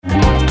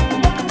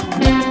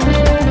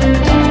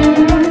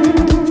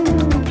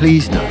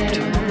Please note,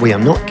 we are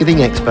not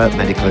giving expert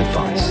medical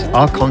advice.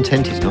 Our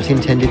content is not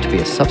intended to be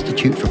a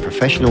substitute for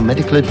professional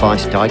medical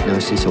advice,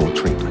 diagnosis, or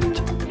treatment.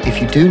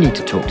 If you do need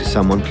to talk to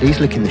someone, please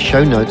look in the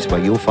show notes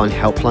where you'll find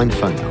helpline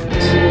phone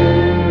numbers.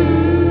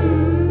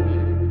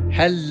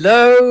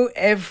 Hello,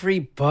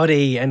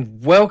 everybody,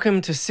 and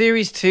welcome to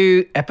Series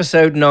 2,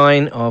 Episode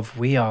 9 of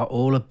We Are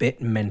All a Bit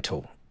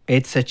Mental.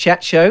 It's a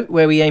chat show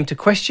where we aim to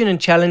question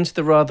and challenge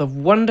the rather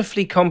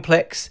wonderfully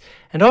complex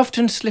and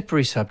often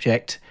slippery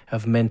subject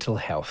of mental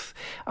health.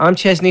 I'm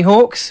Chesney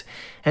Hawkes,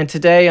 and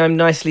today I'm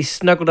nicely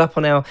snuggled up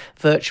on our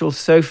virtual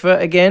sofa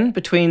again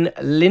between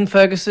Lynn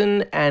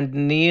Ferguson and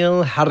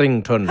Neil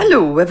Harrington.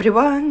 Hello,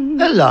 everyone.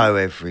 Hello,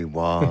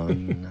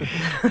 everyone.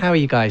 How are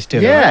you guys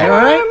doing? Yeah. All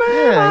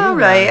right? Yeah, all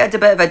right. I had a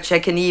bit of a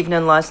chicken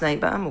evening last night,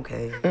 but I'm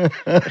okay.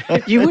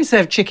 You always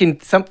have chicken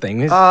something.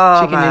 There's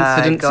Oh chicken my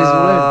incidences all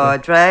over.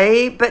 God,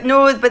 right? But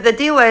no, but the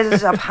deal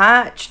is I've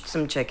hatched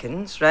some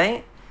chickens,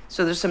 right?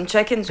 So there's some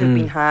chickens who've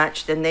been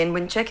hatched, and then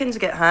when chickens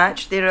get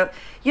hatched, they're,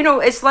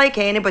 it's like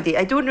anybody.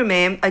 I don't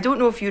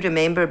know if you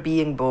remember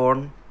being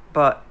born,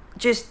 but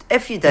just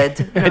if you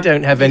did. I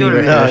don't have any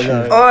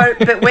recollection.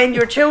 But when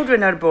your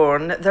children are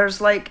born,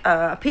 there's like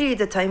a period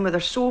of time where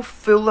they're so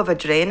full of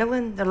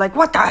adrenaline. They're like,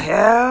 what the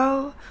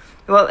hell?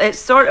 Well, it's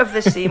sort of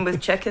the same with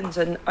chickens,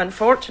 and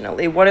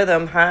unfortunately, one of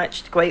them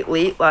hatched quite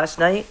late last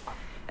night.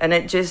 And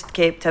it just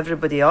kept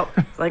everybody up.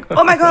 Like,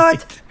 oh my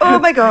God, oh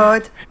my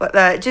God. Like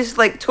that, just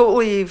like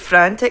totally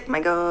frantic, my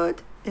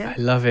God. Yeah.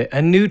 I love it.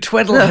 A new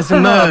twaddle has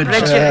emerged.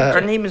 Bridget, her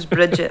name is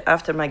Bridget,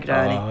 after my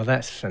granny. Oh,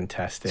 that's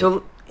fantastic.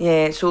 So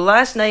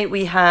last night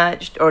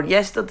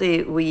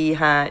yesterday we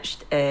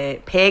hatched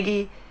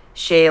Peggy,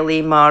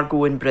 Shelley,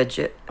 Margot and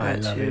Bridget. I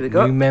That's love who it. we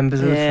got. New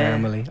members of the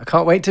family. I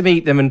can't wait to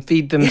meet them and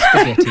feed them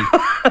spaghetti.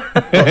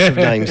 Lots of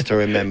names to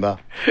remember.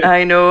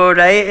 I know,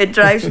 right? It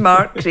drives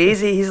Mark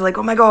crazy. He's like,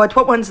 oh my God,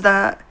 what one's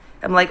that?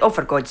 I'm like, oh,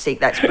 for God's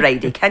sake, that's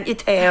Bridie. Can't you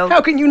tell?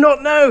 How can you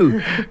not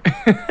know?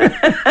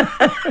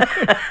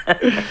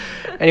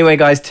 Anyway,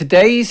 guys,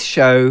 today's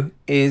show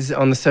is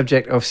on the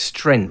subject of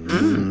strength.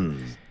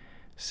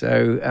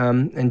 So,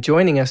 and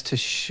joining us to...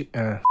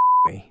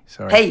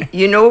 Sorry. Hey,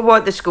 you know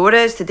what the score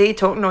is today,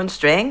 talking on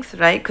strength,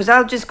 right? Because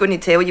I'm just going to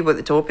tell you what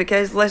the topic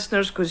is,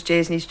 listeners, because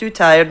Chesney's too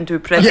tired and too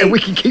pretty. Yeah, we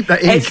can keep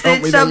that in, It's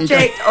can't the we?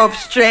 subject of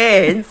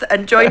strength,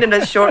 and joining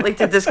us shortly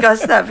to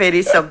discuss that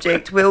very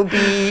subject will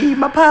be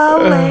my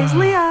pal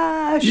Leslie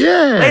Ash. Yay.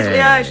 Leslie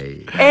Ash.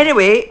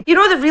 Anyway, you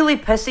know the really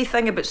pissy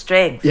thing about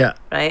strength? Yeah.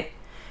 Right?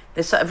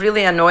 The sort of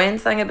really annoying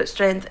thing about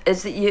strength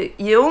is that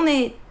you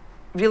only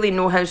really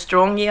know how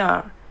strong you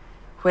are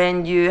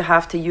when you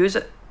have to use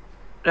it.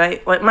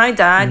 Right, like my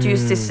dad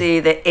used to say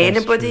that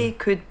anybody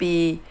could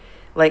be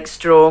like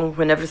strong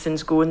when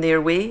everything's going their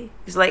way.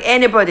 He's like,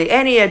 any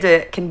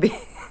idiot can be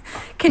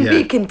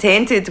be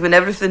contented when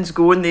everything's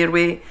going their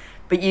way.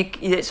 But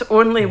it's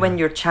only when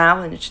you're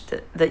challenged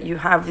that you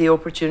have the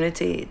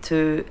opportunity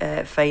to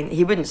find.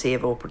 He wouldn't say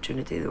have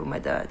opportunity though. My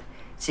dad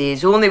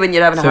says only when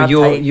you're having a hard time.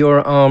 So your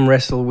arm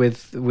wrestle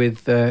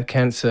with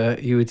cancer,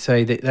 you would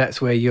say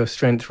that's where your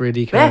strength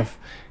really kind of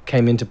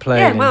came into play.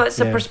 Yeah, well, it's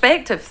a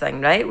perspective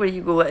thing, right? Where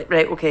you go like,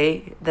 right,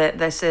 okay,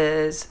 this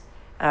is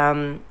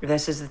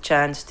the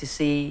chance to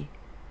see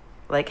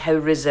like how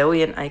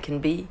resilient I can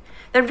be.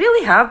 There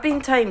really have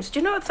been times. Do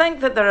you not think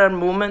that there are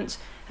moments?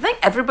 I think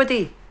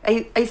everybody.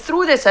 I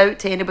throw this out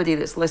to anybody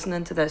that's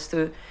listening to this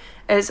too.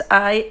 Is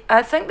I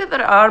think that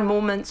there are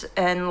moments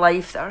in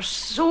life that are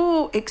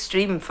so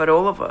extreme for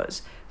all of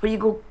us where you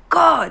go,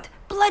 God,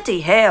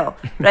 bloody hell,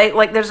 right?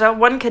 Like there's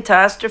one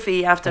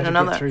catastrophe after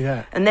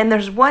another, and then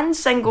there's one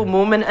single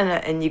moment in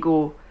it, and you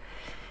go,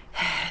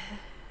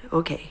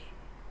 okay,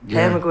 how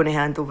am I going to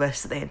handle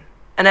this then?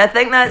 And I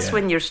think that's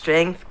when your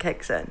strength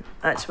kicks in.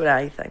 That's what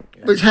I think.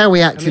 It's how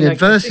we act in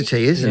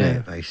adversity, isn't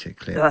it,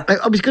 basically?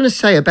 I was going to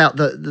say about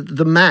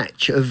the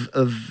match of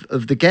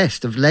the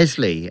guest, of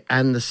Leslie,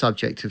 and the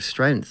subject of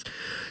strength.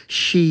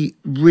 She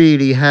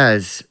really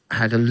has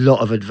had a lot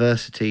of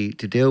adversity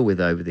to deal with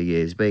over the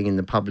years, being in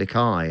the public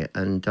eye,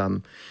 and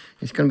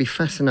it's going to be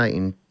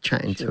fascinating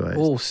chatting to her.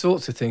 All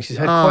sorts of things. She's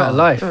had quite a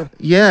life.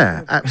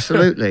 Yeah,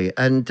 absolutely.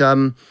 And,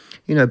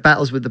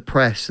 battles with the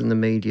press and the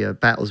media,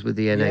 battles with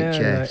the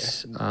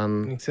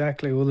NHS.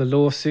 Exactly, all the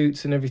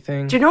lawsuits and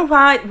everything. Do you know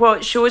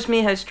what shows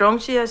me how strong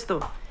she is,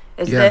 though?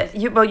 Is that,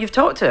 you've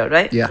talked to her,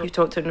 right? Yeah. You've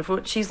talked to her on the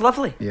phone. She's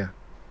lovely. Yeah.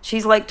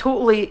 She's like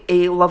totally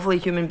a lovely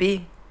human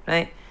being,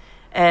 right?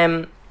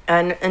 And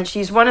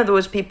she's one of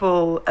those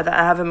people that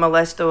I have in my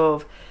list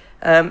of,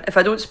 if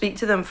I don't speak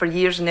to them for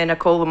years and then I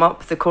call them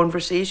up, the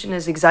conversation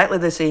is exactly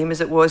the same as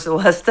it was the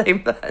last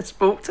time that I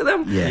spoke to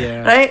them.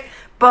 Yeah. Right?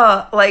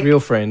 But like real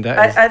friend,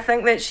 that is. I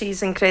think that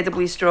she's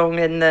incredibly strong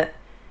in that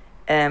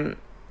it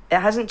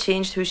hasn't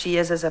changed who she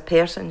is as a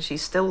person.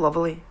 She's still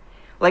lovely.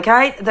 Like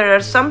there are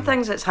some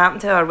things that's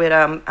happened to her where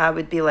I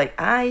would be like,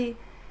 I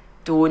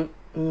don't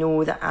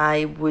know that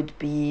I would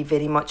be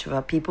very much of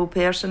a people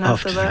person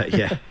after that.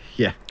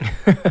 Yeah.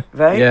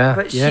 Right? Yeah,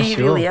 But yeah, she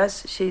sure. really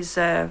is. She's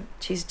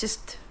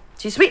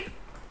sweet.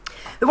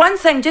 The one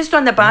thing, just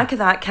on the back of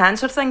that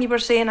cancer thing you were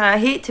saying, I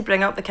hate to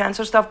bring up the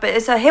cancer stuff, but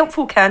it's a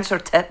helpful cancer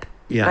tip,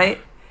 right?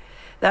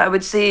 That I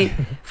would say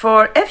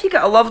for if you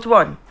get a loved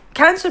one,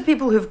 cancer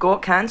people who've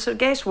got cancer,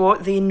 guess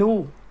what? They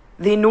know.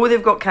 They know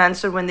they've got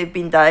cancer when they've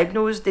been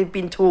diagnosed, they've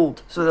been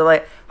told. So they're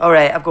like, all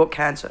right, I've got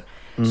cancer.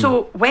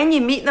 So when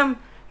you meet them,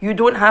 you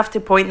don't have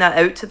to point that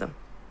out to them,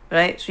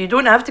 right? So you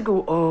don't have to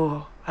go,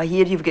 oh, I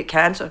hear you've got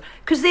cancer.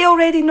 Because they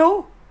already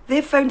know.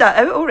 They've found that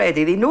out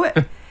already. They know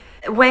it.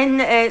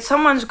 When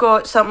someone's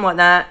got something like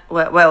that,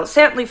 well,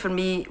 certainly for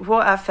me,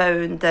 what I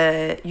found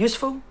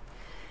useful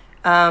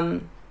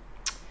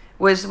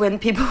was when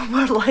people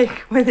were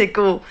like, when they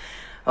go,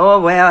 oh,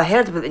 well, I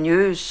heard about the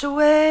news. So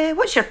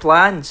what's your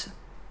plans?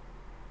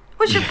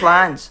 What's your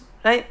plans,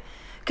 right?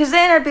 Because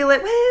then I'd be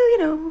like,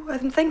 well,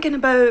 I'm thinking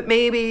about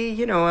maybe,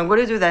 I'm going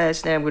to do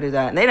this, and then I'm going to do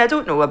that. And then I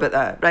don't know about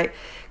that, right?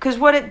 Because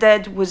what it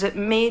did was it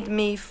made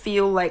me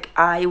feel like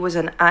I was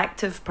an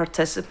active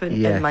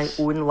participant in my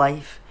own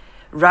life,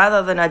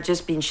 rather than I'd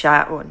just been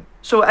shat on.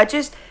 So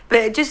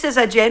but just as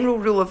a general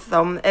rule of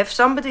thumb, if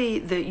somebody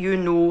that you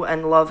know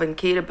and love and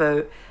care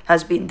about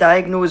has been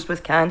diagnosed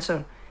with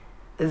cancer,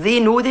 they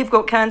know they've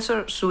got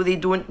cancer, so they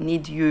don't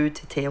need you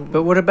to tell them.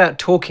 But what about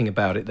talking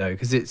about it, though?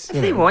 Because it's... If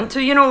they want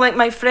to. Like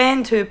my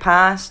friend who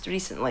passed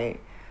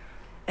recently,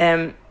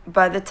 by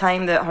the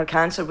time that her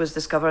cancer was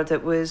discovered,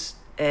 it was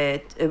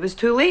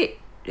too late,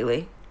 really.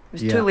 It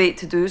was too late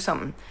to do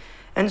something.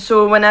 And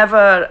so when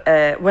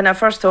I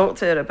first talked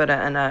to her about it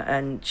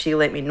and she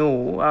let me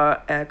know,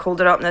 I called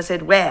her up and I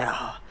said,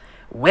 well,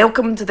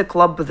 welcome to the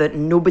club that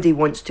nobody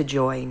wants to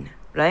join,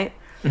 right?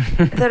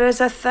 There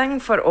is a thing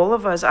for all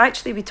of us.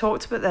 Actually, we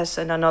talked about this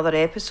in another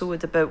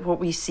episode about what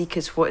we seek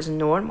as what is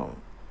normal,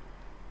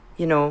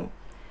 and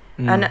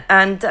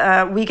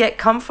we get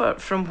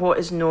comfort from what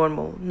is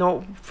normal,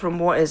 not from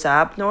what is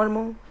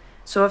abnormal.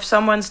 So if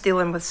someone's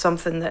dealing with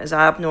something that is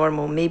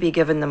abnormal, maybe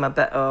giving them a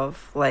bit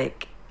of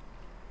like,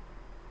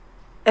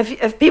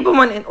 if people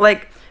want to,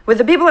 like with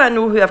the people I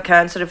know who have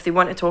cancer, if they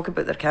want to talk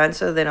about their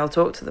cancer, then I'll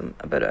talk to them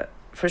about it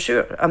for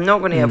sure. I'm not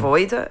going to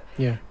avoid it.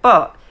 Yeah.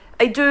 But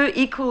I do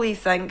equally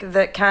think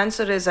that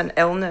cancer is an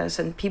illness,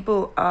 and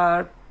people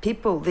are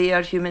people. They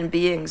are human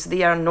beings.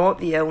 They are not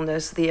the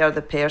illness. They are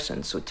the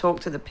person. So talk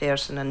to the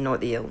person and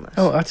not the illness.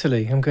 Oh,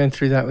 utterly. I'm going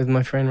through that with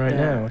my friend right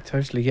now. I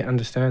totally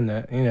understand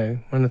that.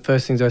 One of the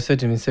first things I said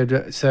to him, he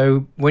said,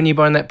 so when are you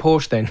buying that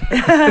Porsche then?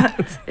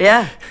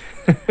 Yeah.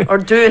 Or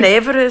doing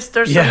Everest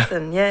or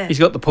something, He's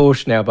got the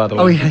Porsche now, by the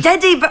way. Oh, yeah.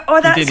 Did he?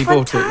 That's he fantastic.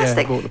 Bought it,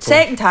 he bought the Porsche.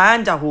 Second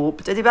hand, I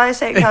hope. Did he buy a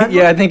second hand?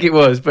 Yeah, I think it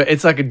was, but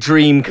it's like a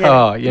dream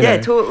car, Yeah,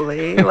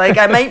 totally. Like,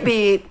 I might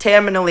be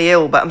terminally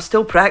ill, but I'm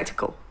still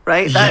practical,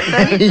 right?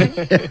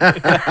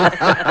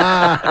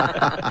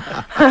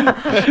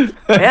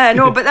 Yeah,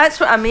 no, but that's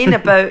what I mean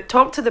about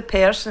talk to the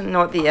person,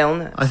 not the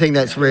illness. I think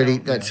that's a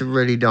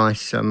really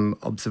nice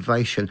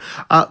observation.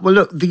 Well,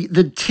 look,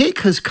 the tick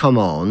has come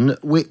on,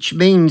 which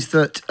means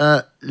that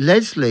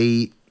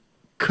Leslie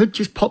could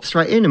just pop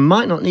straight in and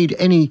might not need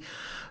any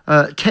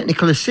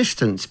technical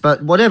assistance,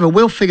 but whatever,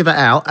 we'll figure that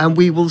out, and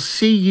we will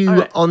see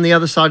you on the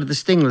other side of the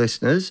Sting,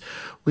 listeners,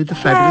 with the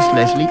fabulous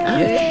Leslie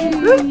Ash.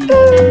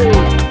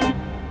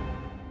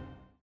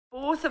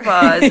 Both of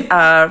us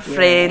are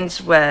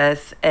friends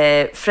with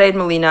Fred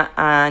Molina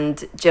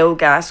and Jill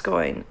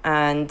Gascoigne,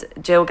 and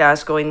Jill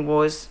Gascoigne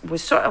was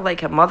sort of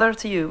like a mother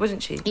to you,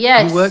 wasn't she?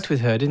 Yes. You worked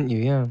with her, didn't you?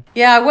 Yeah.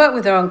 Yeah, I worked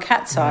with her on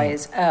Cat's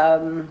Eyes. I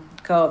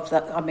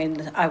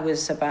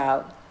was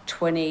about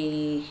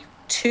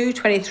 22,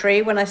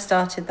 23 when I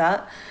started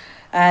that,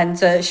 and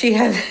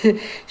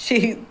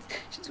it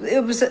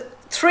was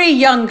 3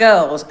 young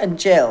girls and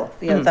Jill.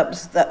 That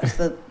was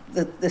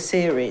the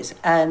series,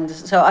 and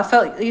so I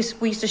felt we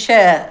used to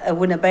share a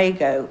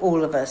Winnebago,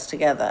 all of us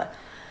together,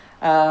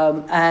 it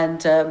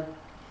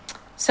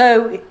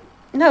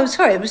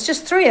was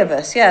just 3 of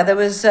us. Yeah, there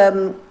was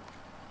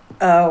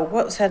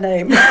what's her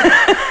name?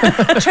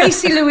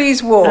 Tracy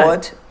Louise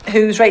Ward,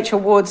 who's Rachel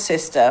Ward's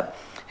sister.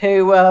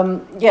 Who,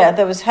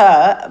 there was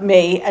her,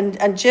 me,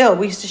 and Jill.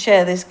 We used to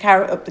share this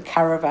the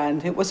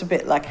caravan. It was a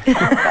bit like a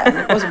caravan.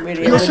 It wasn't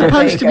really. You're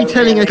supposed to be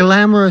telling a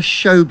glamorous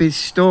showbiz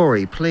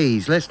story.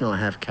 Please, let's not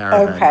have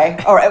caravan. Okay,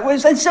 all right.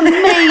 It's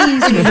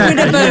amazing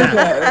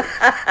Winnebago.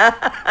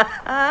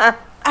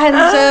 And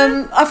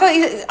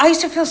I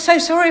used to feel so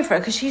sorry for her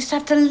because she used to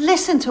have to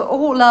listen to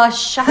all our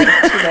shite,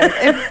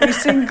 every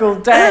single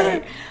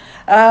day.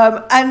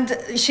 And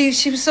she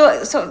was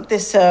sort of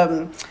this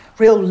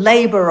real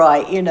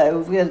Labourite,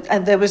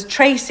 and there was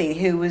Tracy,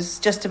 who was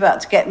just about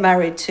to get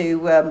married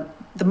to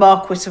the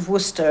Marquis of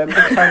Worcester and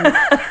become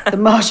the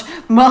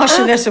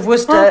Marchioness of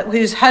Worcester,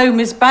 whose home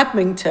is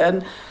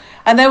Badminton.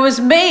 And there was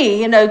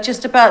me,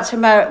 just about to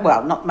marry,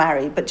 well, not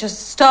married, but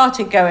just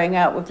started going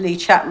out with Lee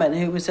Chapman,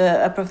 who was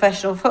a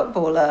professional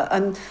footballer.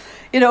 And,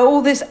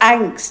 all this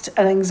angst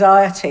and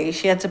anxiety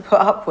she had to put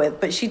up with.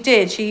 But she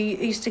did. She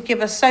used to give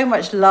us so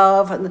much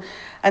love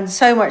and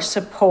so much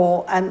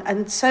support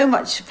and so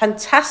much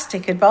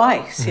fantastic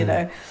advice,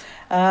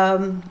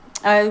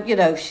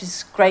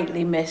 she's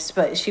greatly missed,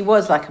 but she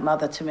was like a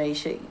mother to me.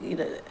 She,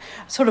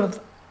 sort of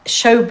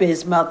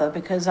showbiz mother,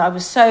 because I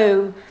was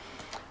so,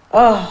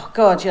 oh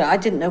God, I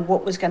didn't know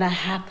what was going to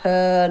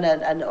happen,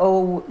 and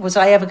was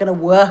I ever going to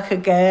work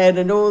again,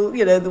 and all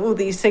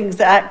these things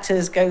that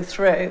actors go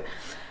through.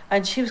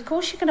 And she was, of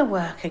course, you're going to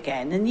work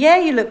again. And yeah,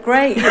 you look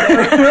great.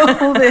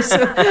 All this.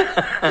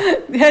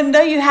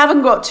 No, you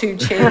haven't got two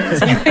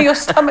chins. Your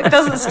stomach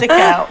doesn't stick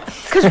out.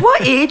 Because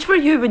what age were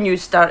you when you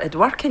started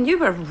working? You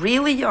were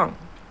really young.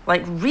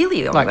 Like,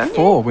 really young, like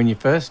 4 when you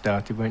first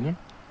started, weren't you?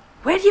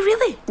 Were you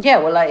really? Yeah,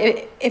 well,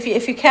 like,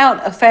 if you count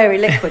a Fairy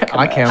Liquid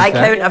commercial. I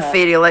count a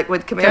Fairy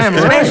Liquid commercial,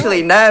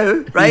 especially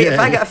now, right? Yeah. If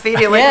I got a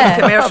Fairy Liquid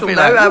commercial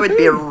now, I would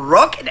be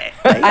rocking it.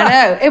 Right? I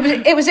know.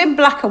 It was in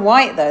black and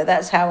white, though.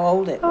 That's how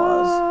old it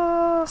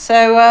was.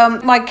 So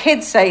my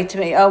kids say to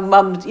me, "Oh,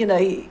 Mum,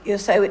 you're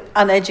so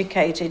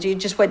uneducated. You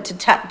just went to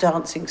tap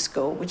dancing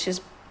school," which is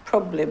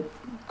probably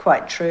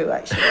quite true,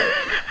 actually.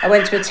 I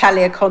went to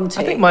Italia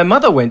Conti. I think my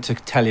mother went to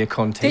Italia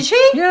Conti. Did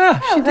she? Yeah,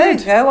 she there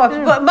did. You go.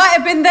 I might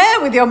have been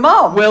there with your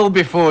mum. Well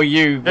before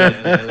you.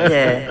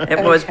 Yeah,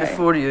 it was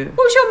before you.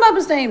 What was your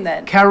mum's name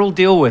then? Carol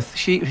Dilworth.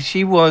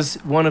 She was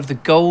one of the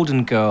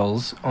Golden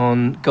Girls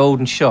on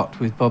Golden Shot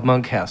with Bob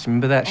Monkhouse.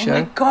 Remember that show? Oh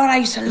my God, I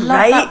used to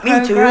love that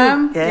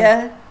program. Me too.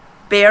 Yeah.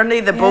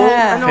 Bernie the Bull.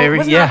 Yeah.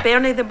 Wasn't that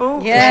Bernie the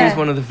Bull? Yeah. She was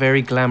one of the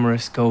very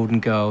glamorous Golden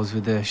Girls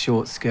with the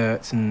short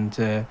skirts and,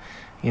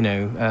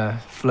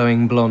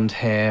 flowing blonde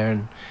hair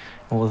and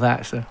all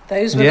that. So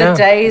those were the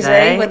days,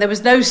 when there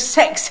was no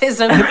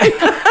sexism.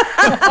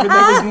 when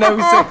there was no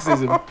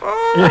sexism.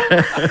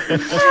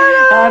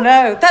 I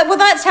know.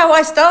 That's how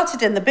I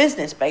started in the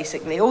business,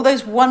 basically. All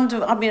those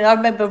I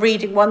remember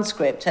reading one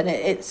script and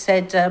it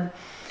said...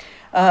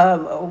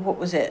 what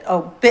was it?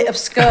 Oh, bit of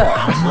skirt.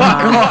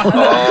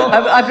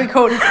 I've been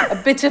called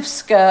a bit of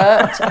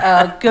skirt,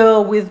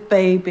 girl with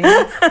baby.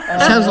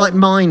 Sounds like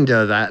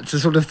Minder. That's the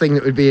sort of thing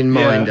that would be in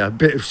Minder.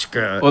 Bit of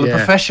skirt. Or the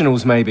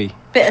Professionals, maybe.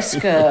 Bit of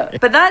skirt.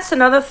 But that's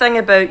another thing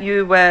about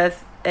you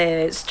with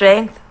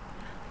strength,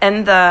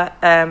 in that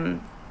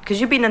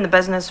because you've been in the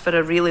business for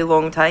a really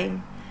long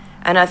time,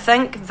 and I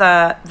think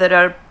that there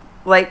are,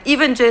 like,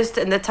 even just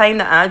in the time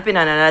that I've been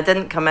in, and I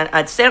didn't come in,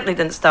 I certainly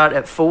didn't start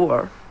at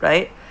 4,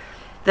 right?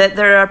 That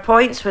there are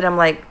points where I'm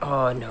like,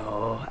 oh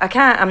no,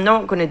 I'm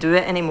not going to do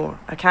it anymore.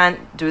 I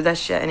can't do this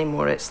shit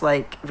anymore. It's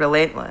like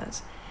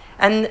relentless.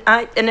 And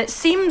it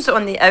seems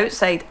on the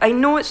outside, I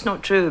know it's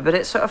not true, but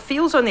it sort of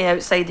feels on the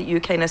outside that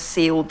you kind of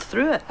sailed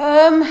through it.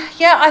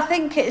 Yeah, I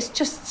think it's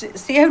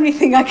the only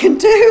thing I can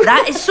do.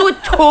 That is so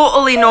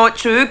totally not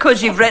true,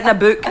 because you've written a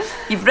book.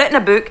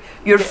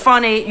 You're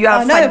funny, you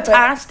are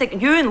fantastic.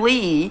 You and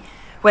Lee,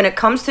 when it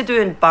comes to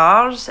doing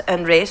bars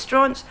and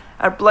restaurants,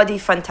 are bloody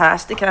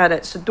fantastic at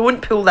it. So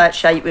don't pull that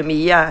shite with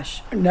me,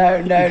 Ash. No.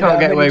 You can't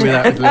get away with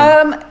that with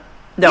Lee.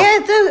 No.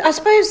 Yeah, I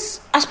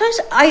suppose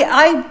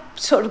I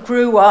sort of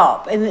grew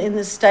up in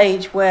the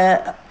stage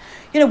where,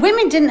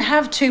 women didn't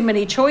have too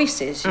many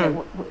choices,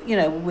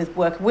 with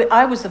work.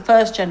 I was the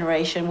first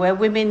generation where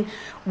women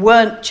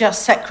weren't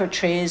just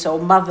secretaries or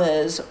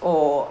mothers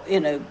or,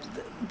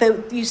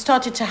 you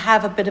started to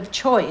have a bit of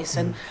choice.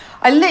 And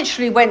I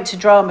literally went to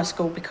drama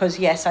school because,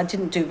 yes, I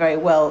didn't do very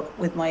well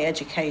with my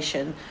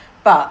education.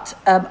 But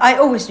I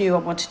always knew I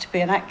wanted to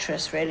be an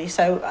actress, really.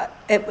 So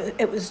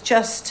it was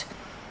just...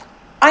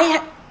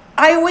 I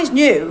always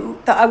knew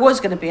that I was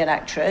going to be an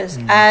actress.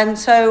 And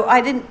so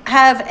I didn't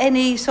have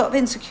any sort of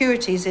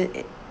insecurities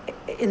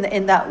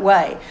in that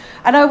way.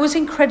 And I was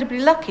incredibly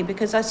lucky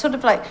because I sort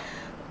of like...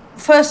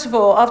 First of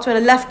all, after I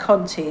left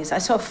Conti's, I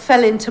sort of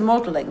fell into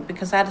modelling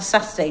because I had a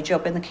Saturday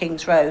job in the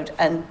King's Road,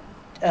 and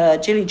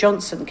Gilly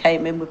Johnson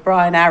came in with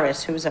Brian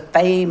Harris, who was a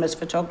famous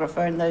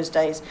photographer in those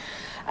days.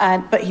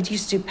 But he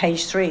used to do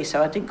Page 3,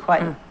 so I didn't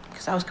quite,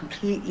 because I was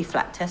completely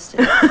flat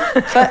tested.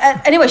 So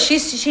anyway, she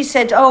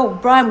said, "Oh,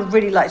 Brian would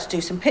really like to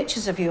do some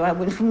pictures of you." I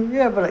went,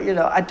 "Yeah, but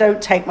I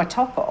don't take my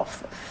top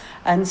off."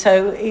 And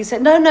so he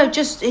said, no,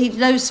 just he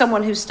knows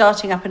someone who's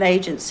starting up an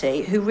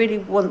agency who really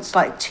wants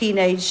like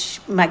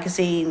teenage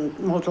magazine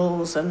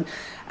models and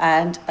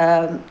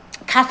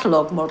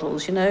catalogue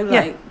models,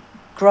 like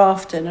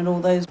Grafton and all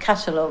those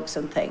catalogues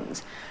and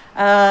things.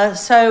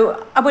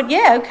 So I went,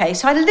 yeah, okay.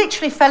 So I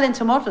literally fell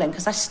into modelling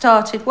because I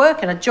started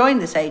working. I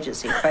joined this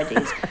agency,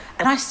 Freddie's,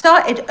 and I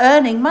started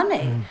earning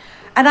money.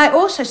 And I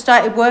also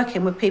started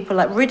working with people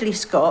like Ridley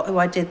Scott, who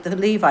I did the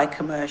Levi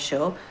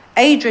commercial,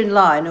 Adrian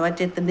Lyne, who I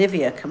did the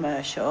Nivea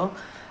commercial.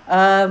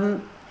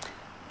 All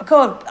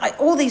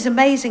these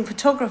amazing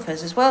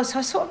photographers as well. So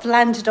I sort of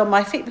landed on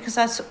my feet because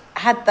I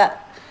had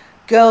that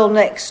girl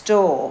next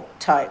door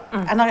type.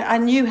 And I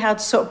knew how to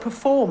sort of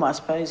perform, I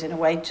suppose, in a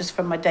way, just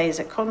from my days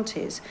at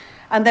Conti's.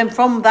 And then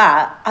from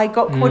that, I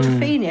got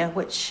Quadrophenia,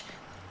 which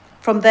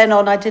from then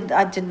on, I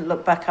didn't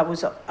look back. I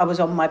was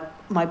on my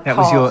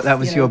path. That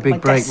was your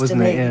big break, destiny,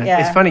 wasn't it? Yeah.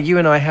 It's funny, you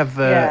and I have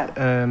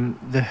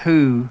the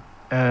Who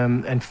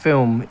and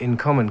film in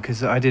common,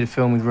 because I did a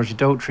film with Roger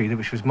Daltrey,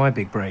 which was my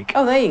big break.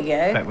 Oh, there you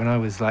go. Back when I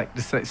was like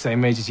the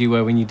same age as you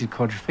were when you did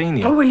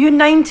Quadrophenia. Oh, were you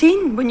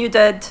 19 when you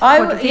did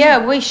Quadrophenia?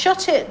 Yeah, we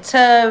shot it.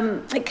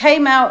 It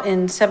came out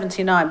in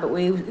 79, but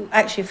we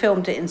actually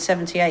filmed it in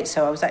 78,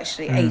 so I was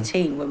actually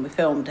 18 when we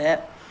filmed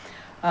it.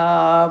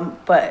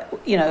 But,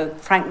 you know,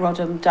 Frank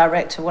Rodham,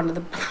 director, one of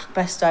the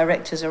best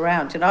directors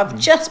around. You know, I'm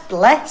just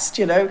blessed,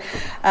 you know.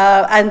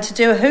 And to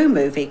do a Who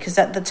movie, because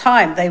at the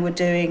time they were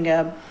doing...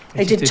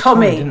 They did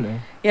Tommy, didn't they?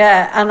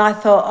 Yeah, and I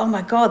thought, oh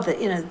my God,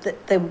 that, you know,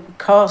 that they were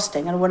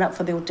casting, and I went up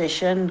for the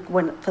audition,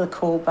 went for the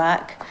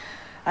callback,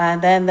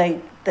 and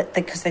then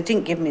because they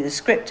didn't give me the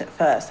script at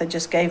first, they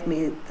just gave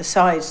me the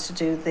sides to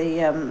do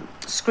the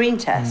screen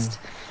test.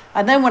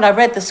 And then when I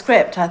read the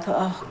script, I thought,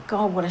 oh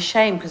God, what a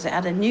shame, because it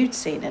had a nude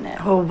scene in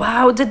it. Oh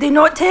wow! Did they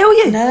not tell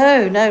you?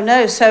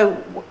 No.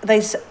 So they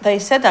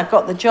said I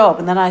got the job,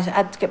 and then I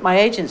had to get my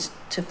agents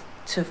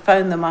to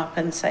phone them up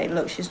and say,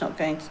 look, she's not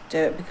going to do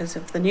it because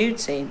of the nude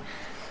scene.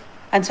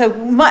 And so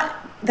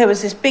there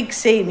was this big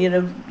scene, you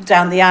know,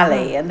 down the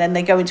alley, and then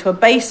they go into a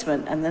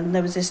basement, and then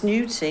there was this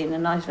nude scene,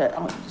 and I thought,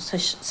 oh,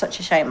 it's such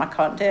a shame, I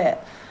can't do it.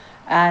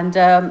 And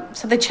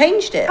so they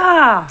changed it.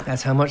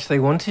 That's how much they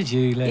wanted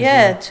you, Leslie.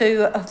 Yeah,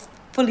 to a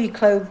fully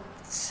clothed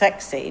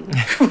sex scene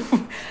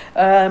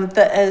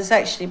that has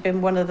actually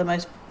been one of the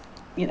most,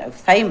 you know,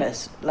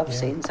 famous love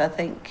scenes, I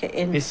think,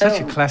 in It's film.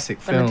 such a classic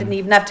film. And I didn't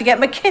even have to get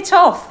my kit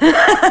off.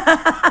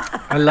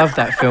 I love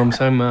that film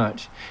so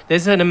much.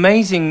 There's an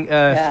amazing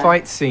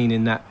fight scene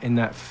in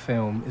that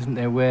film, isn't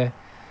there? Where,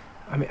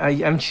 I mean,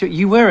 I'm sure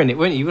you were in it,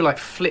 weren't you? You were like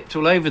flipped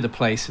all over the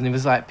place, and there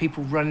was like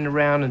people running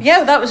around and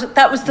that was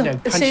the, you know,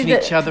 punching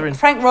each other. And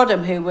Frank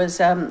Rodham, who was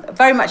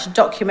very much a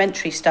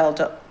documentary style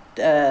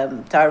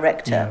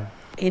director, Yeah.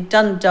 He'd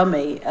done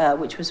Dummy,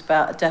 which was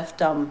about a deaf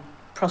dumb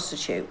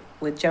prostitute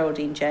with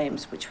Geraldine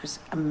James, which was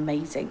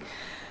amazing.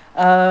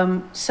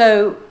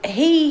 So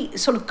he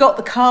sort of got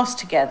the cast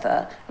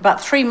together about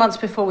 3 months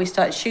before we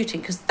started shooting,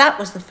 because that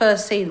was the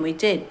first scene we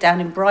did down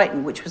in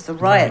Brighton, which was the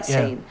riot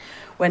scene,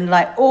 when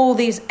like all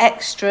these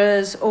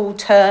extras all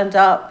turned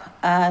up,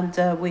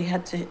 and we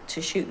had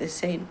to shoot this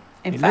scene.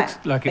 In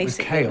fact, looked like it was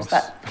chaos.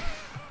 that.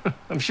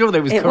 I'm sure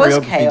there was It was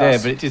choreography there,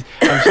 chaos.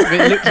 but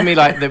it looked to me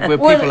like there were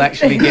people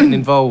actually getting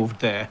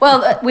involved there.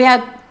 Well, we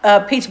had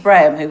Peter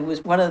Braham, who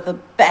was one of the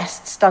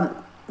best stunt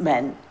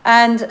men,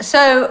 and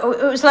so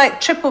it was like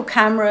triple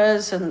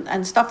cameras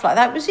and stuff like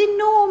that. It was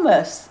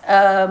enormous,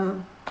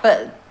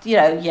 but you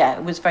know,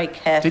 it was very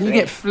carefully. Didn't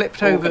you get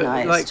flipped organised.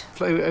 over, like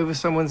flew over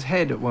someone's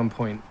head at one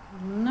point?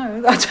 No,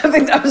 I don't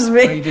think that was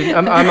me. Oh, you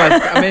didn't?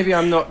 Maybe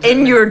I'm not.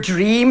 In your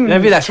dream.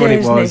 Maybe that's what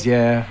it Chesney. was.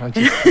 Yeah.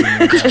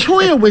 Because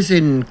Toya was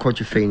in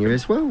Quadrophenia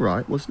as well,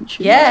 right? Wasn't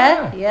she?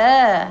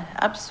 Yeah,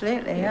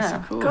 absolutely, Yes, yeah.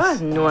 of course. God, I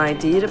had no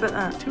idea about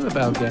that. Two of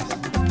our guests.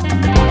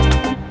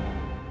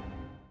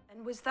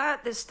 And was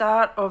that the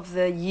start of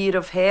the year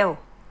of hell?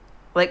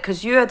 Like,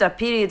 because you had a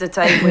period of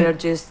time where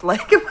just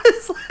like, it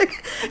was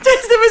like,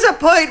 just there was a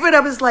point where I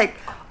was like,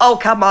 oh,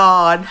 come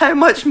on, how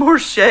much more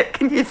shit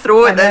can you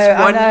throw at this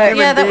one human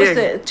Yeah, that was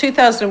being? the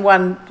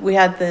 2001. We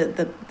had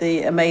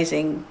the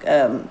amazing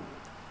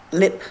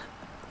lip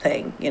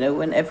thing, you know,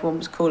 when everyone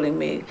was calling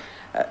me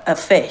a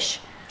fish.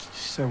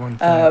 So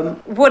unfair.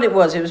 What it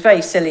was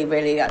very silly,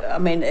 really. I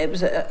mean, it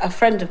was a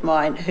friend of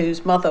mine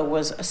whose mother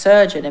was a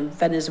surgeon in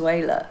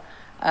Venezuela.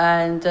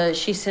 And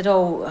she said,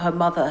 her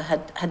mother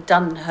had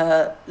done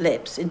her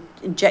lips,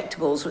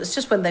 injectables. It's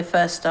just when they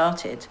first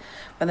started,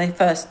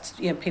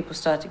 people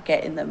started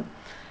getting them.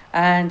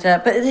 And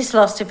but this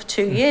lasted for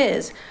 2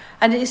 years.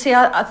 And you see,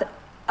 I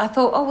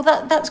thought, oh,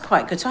 well, that's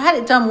quite good. So I had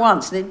it done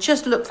once, and it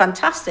just looked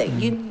fantastic.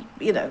 You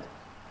know,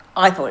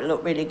 I thought it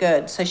looked really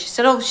good. So she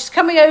said, oh, she's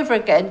coming over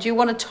again. Do you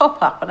want a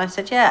top up? And I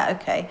said, yeah,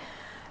 okay.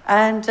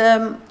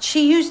 And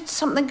she used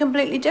something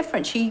completely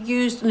different. She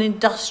used an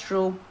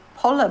industrial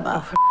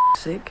polymer.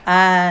 Sick.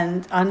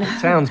 And I know. It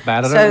sounds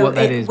bad. I don't know what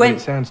that is, but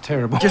it sounds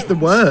terrible. Just the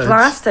words.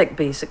 Plastic,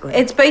 basically.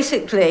 It's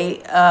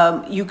basically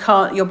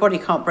your body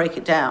can't break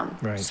it down.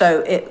 Right.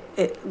 So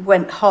it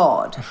went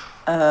hard,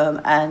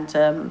 and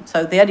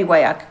so the only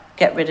way I could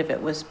get rid of it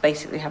was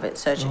basically have it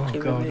surgically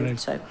removed.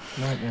 So,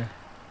 nightmare.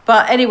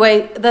 but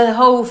anyway, the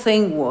whole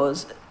thing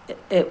was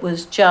it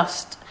was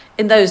just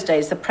in those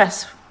days the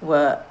press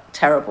were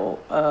terrible,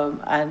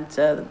 and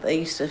they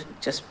used to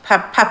just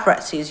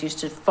paparazzis used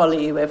to follow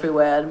you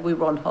everywhere, and we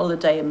were on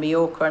holiday in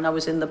Mallorca, and I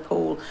was in the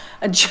pool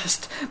and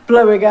just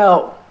blowing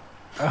out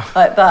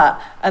like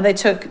that, and they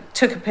took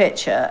a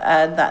picture,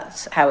 and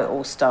that's how it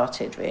all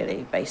started,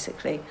 really,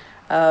 basically.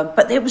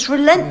 But it was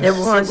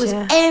relentless. It was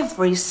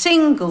every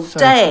single So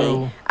day,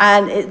 cruel.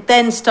 and it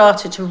then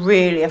started to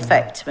really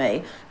affect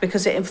me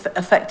because it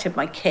affected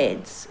my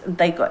kids.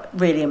 They got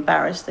really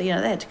embarrassed. They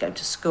had to go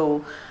to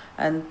school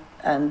and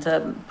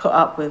put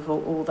up with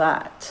all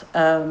that.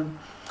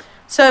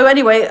 So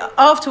anyway,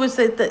 afterwards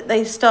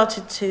they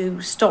started to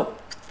stop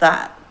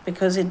that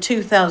because in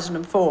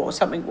 2004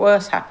 something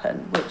worse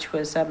happened, which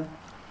was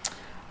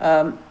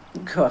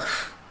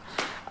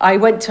I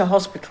went to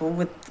hospital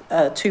with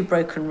 2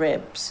 broken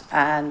ribs,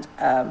 and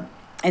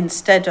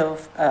instead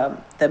of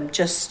them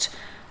just...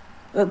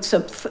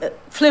 So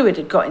fluid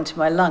had got into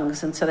my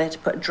lungs, and so they had to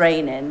put a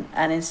drain in.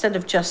 And instead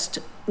of just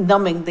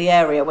numbing the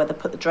area where they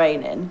put the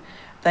drain in,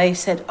 they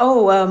said,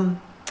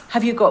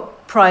 have you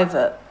got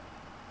private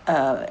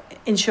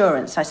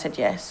insurance? I said,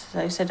 yes. So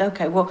they said,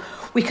 okay, well,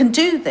 we can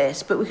do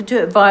this, but we can do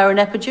it via an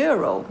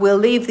epidural. We'll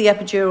leave the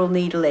epidural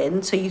needle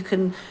in so you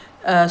can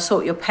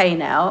sort your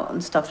pain out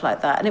and stuff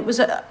like that. And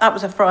that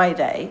was a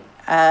Friday,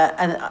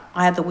 and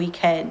I had the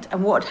weekend.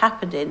 And what had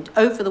happened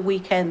over the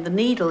weekend, the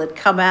needle had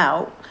come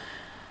out,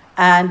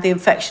 and the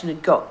infection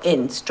had got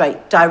in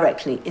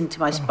directly into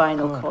my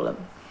spinal column.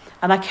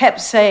 And I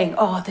kept saying,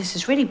 this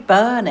is really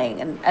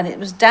burning, and it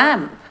was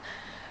damp.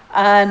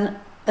 And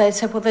they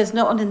said, well, there's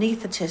not an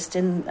anaesthetist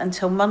in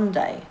until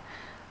Monday.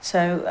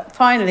 So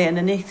finally an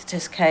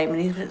anaesthetist came,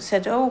 and he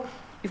said,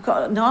 you've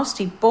got a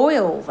nasty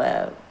boil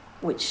there,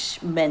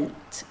 which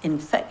meant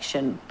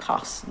infection,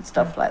 pus and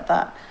stuff like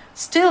that.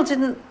 Still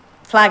didn't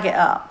flag it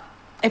up.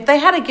 If they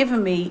had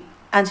given me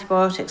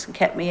antibiotics and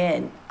kept me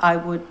in, I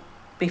would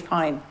be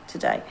fine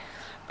today,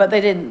 but they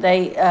didn't.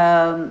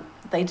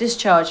 They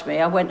discharged me.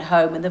 I went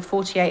home, and then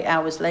 48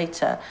 hours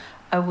later,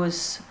 I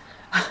was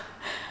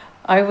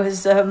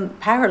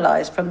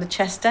paralysed from the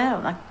chest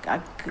down.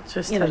 I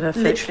just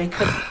literally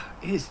couldn't.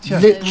 It's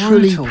just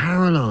literally brutal.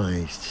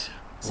 paralysed.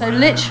 So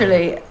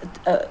literally,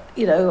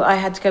 I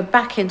had to go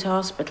back into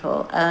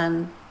hospital,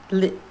 and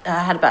I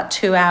had about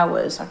 2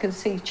 hours. I can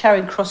see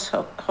Charing Cross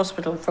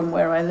Hospital from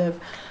where I live.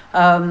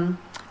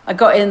 I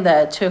got in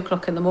there at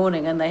 2:00 in the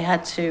morning, and they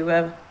had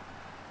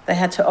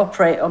to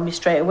operate on me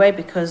straight away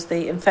because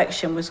the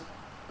infection was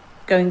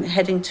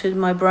heading to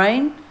my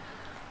brain,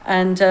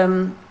 and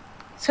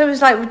so it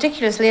was like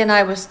ridiculous. Lee and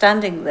I were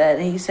standing there,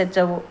 and he said,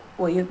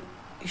 "Well, you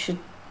should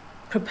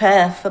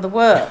prepare for the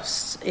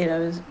worst,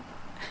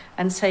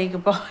 and say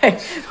goodbye."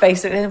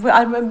 Basically,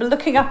 I remember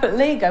looking up at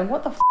Lee, going,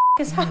 "What the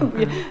is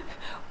happening?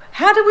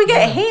 How did we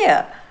get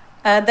here?"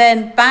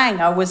 Then bang,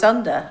 I was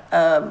under,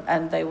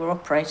 and they were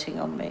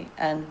operating on me.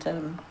 And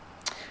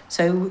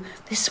so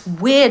this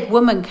weird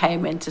woman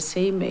came in to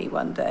see me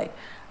one day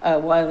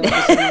while I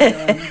was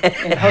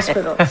in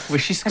hospital.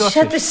 Was she Scottish? She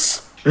had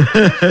this.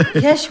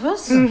 Yeah, she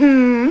was.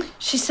 Mm-hmm.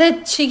 She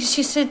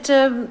said,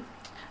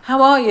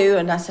 "How are you?"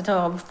 And I said,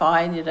 "I'm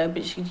fine,"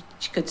 but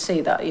she could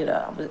see that,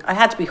 I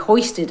had to be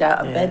hoisted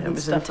out of bed and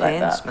stuff intense, like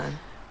that. Man.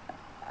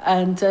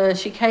 And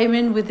she came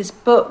in with this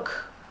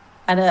book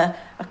and a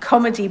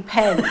comedy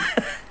pen.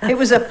 It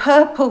was a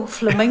purple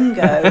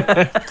flamingo,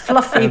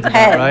 fluffy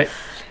pen. Right.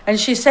 And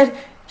she said,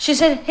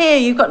 "Here,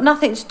 you've got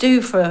nothing to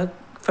do for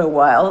a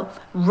while.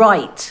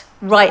 Write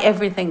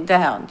everything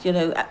down."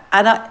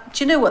 And do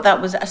you know what?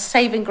 That was a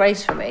saving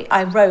grace for me.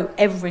 I wrote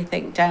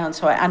everything down,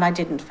 and I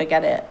didn't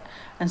forget it.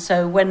 And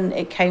so when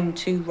it came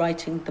to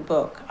writing the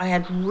book, I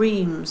had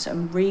reams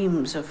and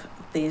reams of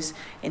these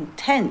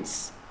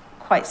intense,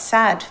 quite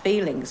sad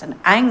feelings and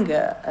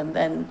anger, and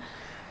then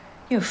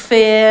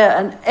fear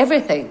and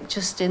everything,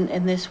 just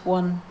in this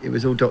one. It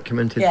was all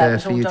documented there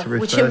for you to refer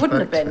which it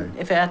wouldn't have back been to.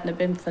 if it hadn't have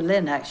been for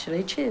Lynn,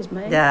 actually. Cheers,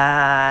 mate.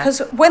 Yeah. Because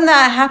when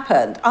that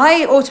happened,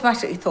 I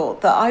automatically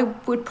thought that I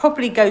would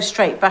probably go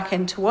straight back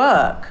into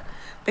work,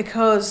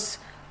 because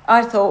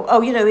I thought,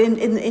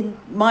 in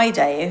my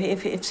day,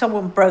 if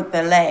someone broke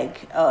their leg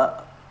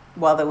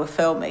while they were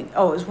filming,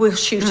 we'll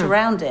shoot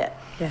around it.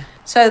 Yeah.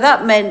 So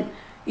that meant,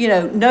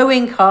 no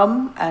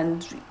income,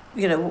 and,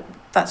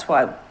 that's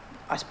why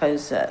I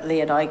suppose Lee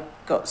and I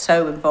got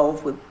so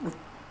involved with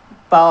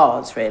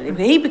bars, really.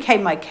 He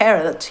became my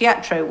carer. The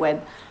Teatro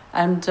went,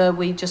 and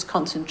we just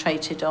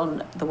concentrated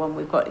on the one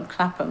we've got in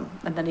Clapham,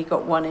 and then he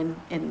got one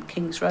in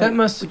King's Road. That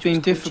must have been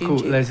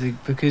difficult, Leslie,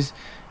 because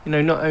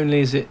not only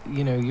is it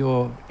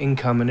your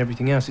income and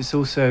everything else, it's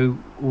also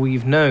all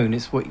you've known.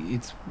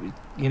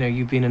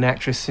 You've been an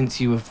actress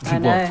since you were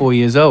 4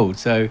 years old,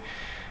 so.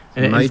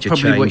 And it's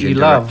probably what you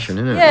love.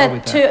 Isn't it?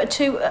 Yeah,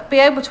 to be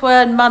able to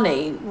earn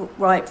money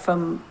right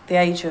from the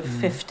age of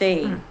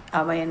 15.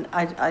 I mean,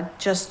 I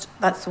just,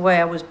 that's the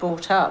way I was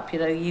brought up.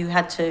 You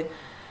had to,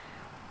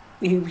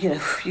 you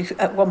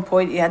at one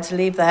point you had to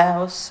leave the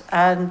house,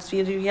 and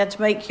you had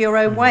to make your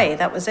own way.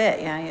 That was it.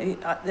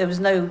 There was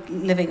no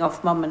living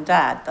off mum and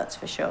dad. That's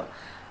for sure.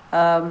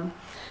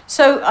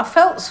 So I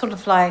felt sort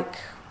of like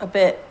a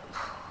bit,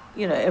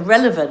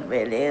 irrelevant,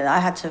 really, and I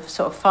had to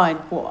sort of find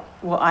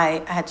what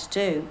I had to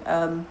do.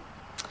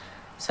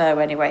 So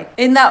anyway,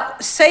 in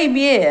that same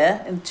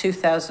year, in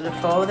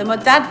 2004, then my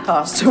dad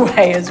passed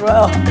away as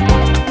well.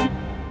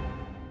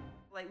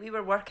 Like, we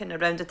were working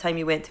around the time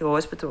you went to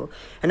hospital,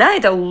 and I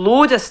had a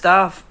load of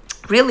stuff,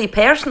 really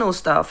personal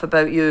stuff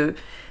about you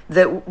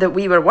that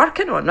we were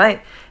working on,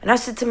 right? And I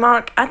said to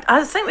Mark,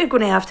 I think we're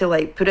going to have to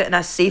put it in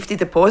a safety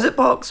deposit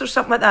box or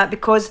something like that,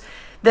 because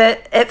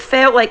it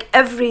felt like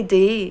every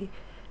day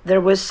there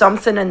was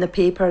something in the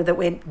paper that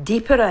went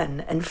deeper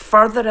in and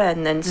further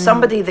in, and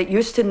somebody that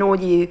used to know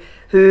you,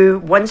 who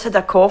once had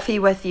a coffee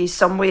with you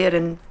somewhere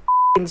in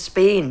in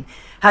Spain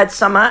had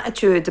some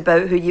attitude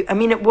about who you... I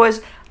mean,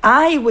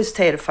 I was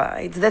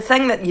terrified. The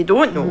thing that you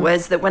don't know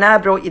is that when I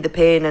brought you the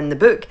pen and the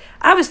book,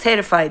 I was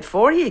terrified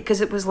for you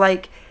because it was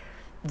like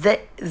the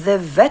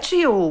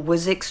vitriol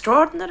was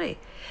extraordinary.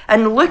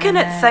 And looking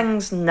at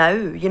things now,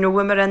 you know,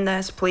 when we're in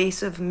this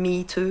place of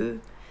Me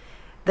Too,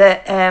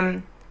 that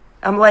I'm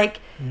like,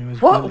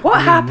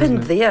 what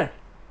happened there?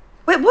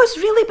 Well, it was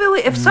really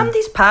bully. If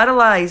somebody's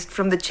paralysed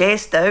from the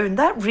chest down,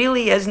 that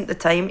really isn't the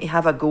time to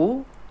have a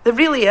go. There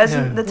really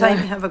isn't the time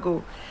to have a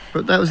go.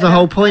 But that was the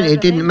whole point.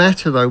 It didn't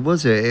matter, though,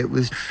 was it? It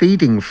was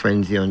feeding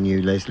frenzy on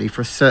you, Lesley,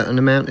 for a certain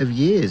amount of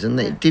years, and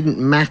it didn't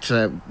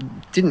matter.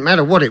 Didn't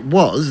matter what it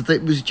was.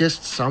 It was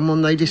just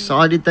someone they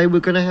decided they were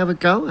going to have a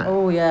go at.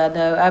 Oh yeah,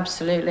 no,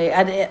 absolutely.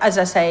 And as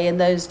I say, in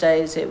those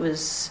days, it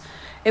was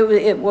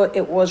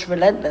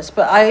relentless.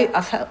 But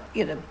I felt,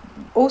 you know,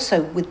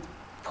 also with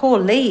poor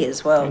Lee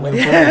as well,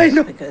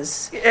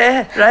 because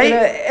right. You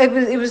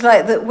know, it was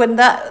like that when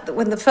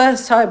the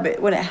first time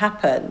when it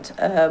happened.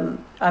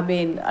 I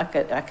mean, I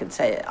could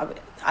say it.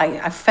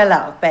 I fell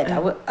out of bed.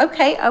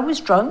 I was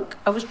drunk,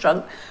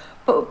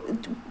 but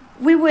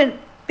we were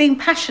being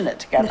passionate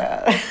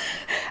together,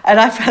 and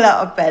I fell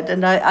out of bed,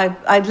 and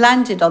I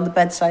landed on the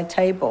bedside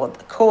table, at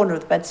the corner of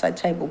the bedside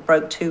table,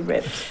 broke 2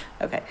 ribs.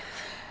 Okay,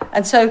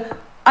 and so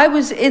I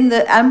was in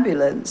the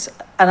ambulance,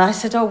 and I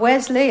said, "Oh,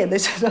 where's Lee?" And they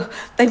said, "Oh,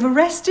 they've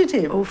arrested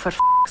him." Oh, for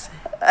f***'s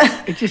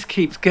sake. It just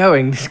keeps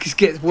going. This just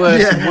gets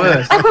worse and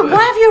worse. I went,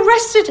 "Why have you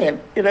arrested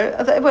him?" You know,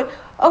 and they went,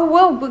 "Oh,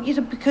 well, you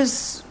know,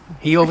 because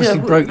he obviously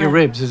broke your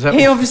ribs." Is that?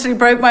 He obviously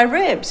broke my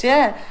ribs.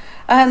 Yeah.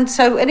 And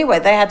so anyway,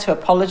 they had to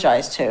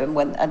apologise to him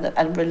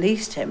and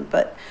released him.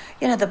 But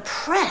you know, the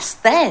press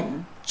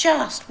then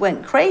just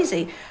went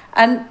crazy,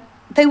 and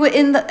they were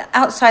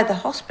outside the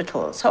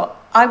hospital. So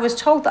I was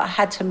told that I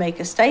had to make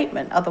a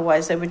statement,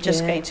 otherwise they were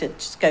just going to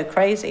just go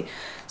crazy.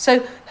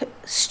 So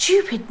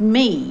stupid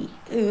me,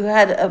 who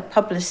had a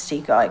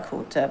publicity guy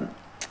called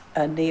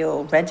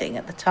Neil Redding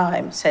at the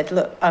time, said,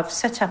 "Look, I've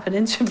set up an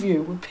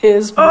interview with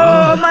Piers Morgan."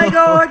 Oh my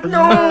God,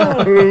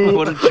 no!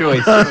 What a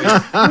choice!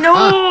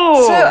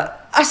 No. So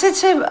I said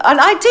to him, and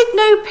I did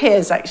know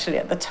Piers actually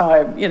at the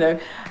time, you know,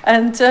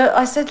 and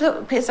I said,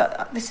 "Look, Piers,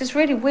 this is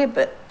really weird,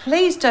 but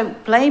please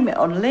don't blame it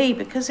on Lee,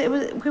 because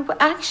we were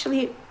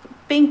actually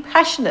being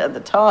passionate at the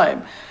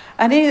time,"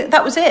 and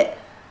that was it.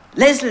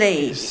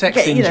 Lesley,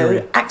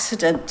 injury,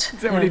 accident.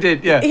 Is that what he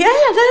did? Yeah. Yeah,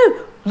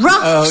 no.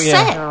 Rough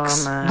sex.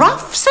 Oh, man.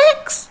 Rough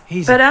sex.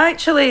 But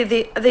actually,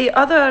 the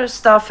other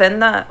stuff in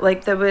that,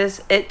 like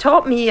it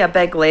taught me a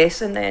big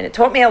lesson then. It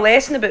taught me a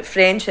lesson about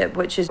friendship,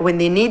 which is when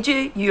they need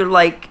you, you're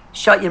like,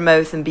 shut your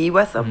mouth and be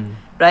with them,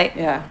 right?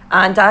 Yeah.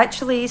 And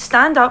actually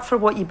stand up for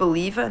what you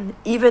believe in,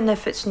 even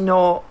if it's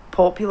not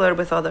popular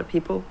with other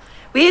people.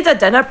 We had a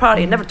dinner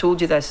party, I never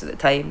told you this at the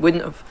time,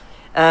 wouldn't have.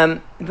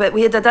 But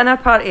we had a dinner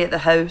party at the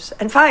house.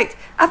 In fact,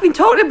 I've been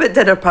talking about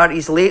dinner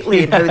parties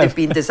lately and how they've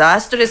been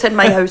disastrous in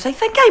my house. I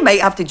think I might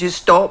have to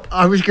just stop.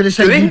 I was going to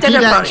say, you did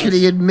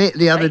actually admit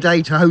the other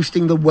day to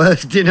hosting the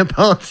worst dinner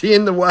party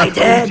in the world.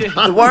 I did.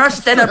 The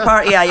worst dinner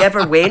party I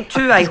ever went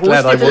to. I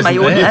hosted in my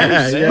own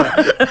house.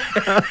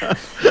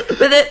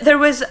 But there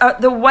was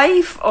the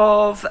wife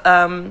of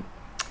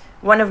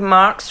one of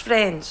Mark's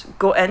friends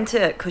got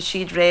into it because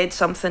she'd read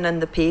something in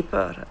the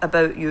paper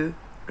about you.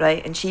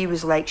 Right, and she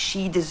was like,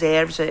 she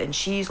deserves it, and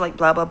she's like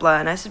blah blah blah.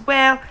 And I said,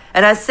 well,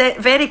 and I said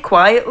very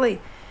quietly,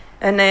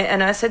 and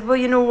I said, well,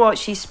 you know what?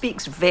 She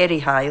speaks very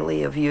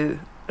highly of you,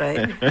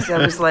 right? So I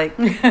was like,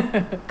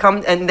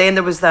 come, and then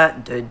there was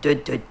that duh, duh,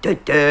 duh, duh,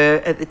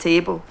 duh, at the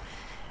table,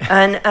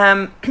 and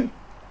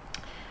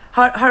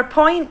her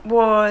point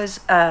was,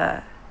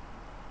 I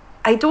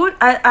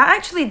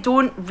actually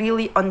don't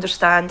really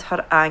understand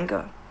her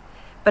anger.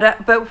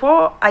 But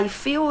what I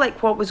feel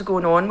like what was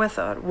going on with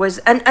her was,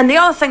 and the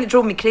other thing that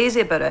drove me crazy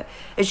about it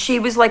is she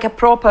was like a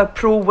proper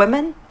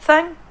pro-women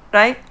thing,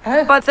 right?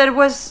 Oh. But there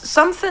was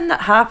something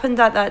that happened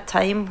at that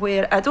time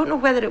where I don't know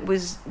whether it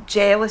was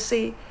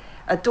jealousy,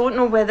 I don't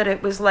know whether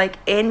it was like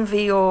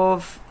envy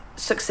of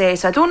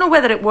success, I don't know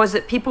whether it was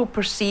that people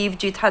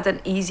perceived you'd had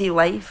an easy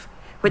life,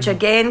 which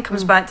again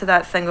comes back to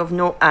that thing of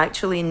not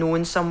actually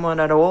knowing someone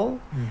at all.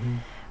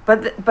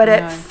 But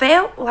it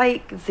felt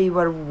like they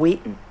were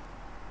waiting.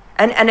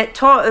 And it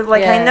taught,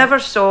 like, I never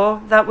saw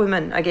that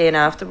woman again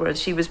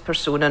afterwards. She was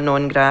persona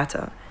non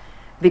grata.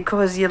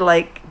 Because you're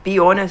like, be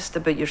honest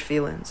about your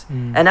feelings.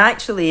 And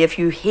actually, if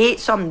you hate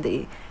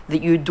somebody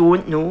that you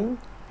don't know,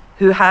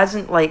 who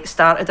hasn't, like,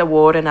 started a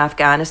war in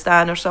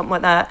Afghanistan or something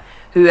like that,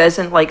 who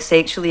isn't, like,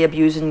 sexually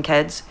abusing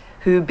kids,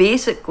 who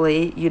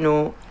basically, you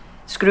know,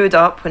 screwed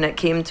up when it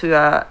came to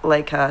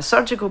a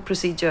surgical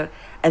procedure,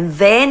 and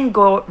then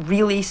got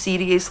really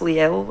seriously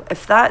ill,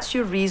 if that's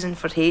your reason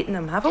for hating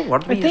them, have a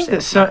word with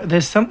yourself. I think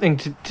there's something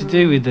to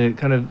do with the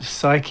kind of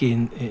psyche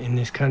in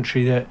this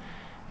country that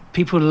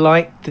people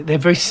they're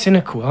very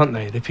cynical, aren't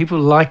they? People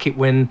like it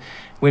when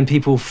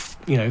people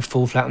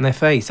fall flat on their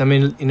face. I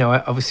mean,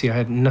 obviously I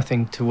had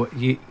nothing to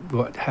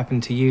what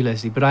happened to you,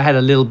 Lesley, but I had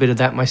a little bit of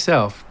that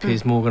myself.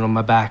 Piers Morgan on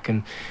my back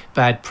and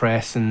bad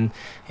press, and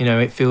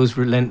it feels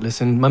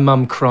relentless, and my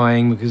mum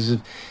crying because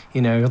of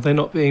they're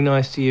not being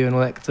nice to you and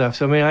all that stuff.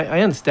 So I mean,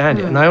 I understand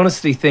it, and I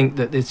honestly think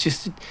that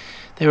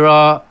there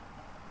are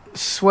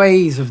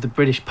swathes of the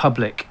British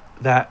public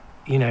that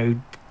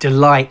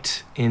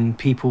delight in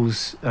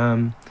people's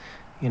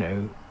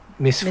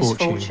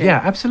misfortune.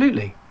 Yeah,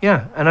 absolutely.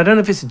 Yeah, and I don't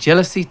know if it's a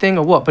jealousy thing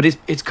or what, but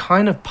it's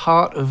kind of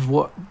part of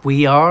what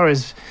we are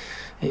as.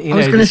 I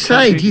was going to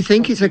say, do you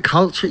think it's a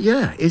culture?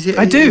 Yeah, is it?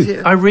 I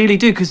do. I really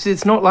do, because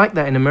it's not like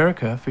that in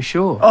America, for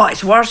sure. Oh,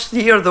 it's worse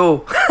here,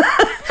 though.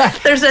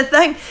 There's a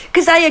thing,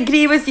 because I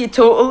agree with you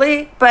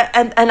totally, but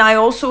and I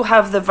also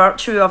have the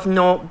virtue of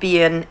not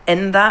being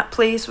in that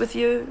place with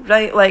you,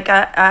 right? Like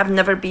I've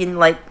never been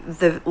like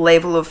the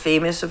level of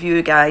famous of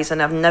you guys,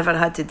 and I've never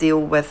had to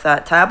deal with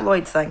that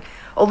tabloid thing.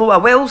 Although I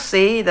will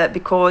say that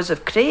because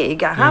of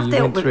Craig, I have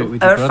dealt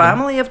with our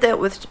family have dealt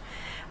with.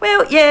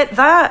 Well, yeah,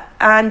 that,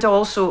 and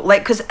also,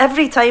 because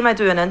every time I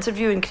do an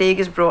interview and Craig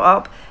is brought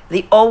up,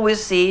 they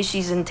always say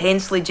she's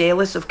intensely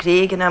jealous of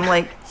Craig, and I'm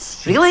like,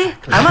 really?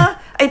 Am I?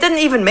 I didn't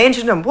even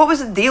mention him. What was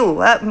the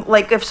deal?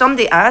 If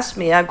somebody asks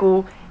me, I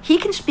go, he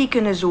can speak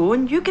on his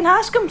own. You can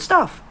ask him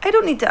stuff. I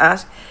don't need to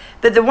ask.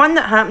 But the one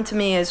that happened to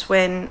me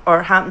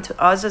happened to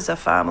us as a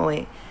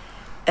family,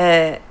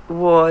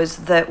 was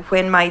that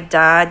when my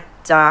dad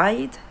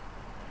died,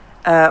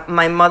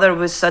 my mother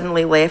was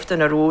suddenly left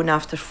on her own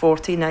after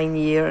 49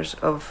 years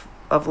of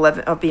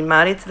being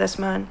married to this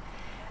man,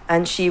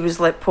 and she was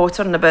like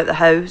pottering about the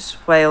house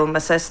while my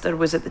sister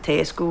was at the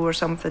Tesco or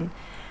something,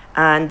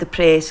 and the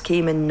press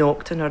came and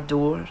knocked on her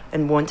door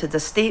and wanted a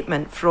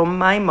statement from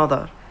my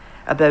mother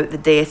about the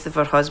death of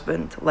her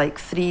husband,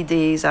 3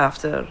 days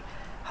after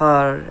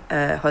her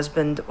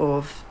husband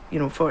of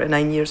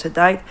 49 years had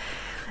died.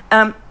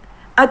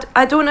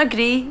 I don't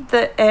agree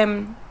that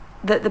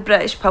the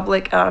British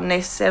public are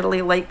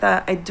necessarily like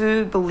that. I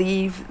do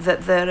believe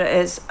that there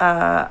is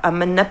a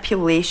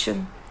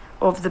manipulation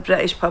of the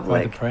British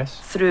public by the press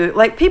through,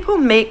 people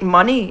make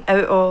money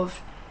out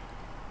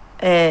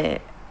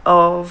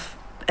of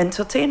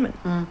entertainment,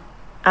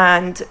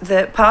 and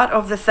the part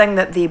of the thing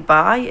that they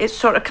buy, it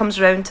sort of comes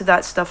around to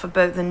that stuff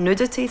about the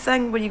nudity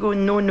thing, where you go,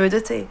 no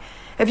nudity.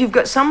 If you've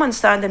got someone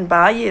standing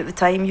by you at the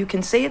time, you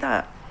can say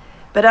that.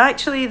 But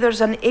actually,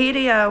 there's an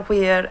area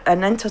where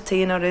an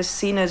entertainer is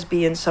seen as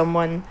being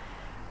someone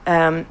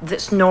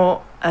that's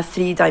not a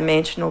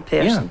three-dimensional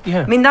person.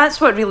 Yeah. I mean,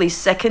 that's what really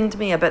sickened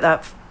me about that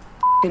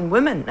f***ing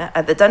woman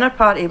at the dinner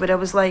party, where I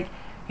was like,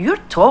 you're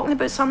talking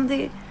about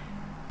somebody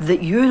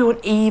that you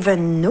don't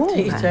even know.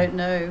 You don't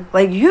know.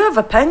 You have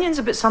opinions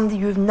about somebody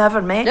you've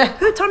never met,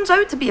 who turns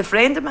out to be a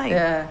friend of mine.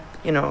 Yeah.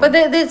 But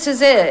this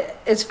is it.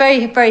 It's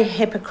very, very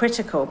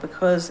hypocritical,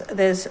 because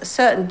there's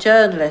certain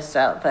journalists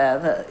out there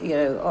that,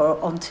 are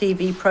on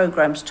TV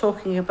programs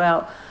talking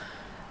about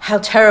how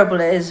terrible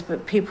it is,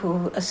 but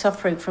people are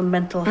suffering from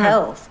mental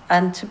health.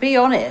 And to be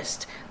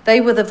honest,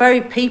 they were the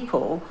very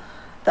people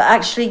that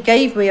actually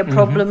gave me a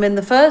problem in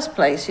the first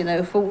place.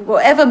 For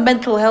whatever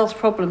mental health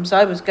problems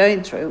I was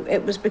going through,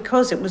 it was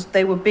because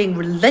they were being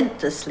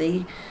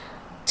relentlessly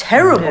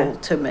terrible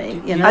to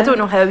me. I don't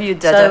know how you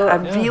did it. I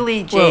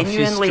really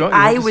genuinely,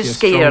 I was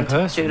scared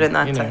during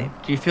that time.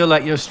 Do you feel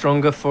like you're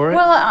stronger for it?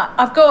 Well,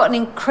 I've got an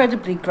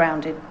incredibly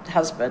grounded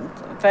husband.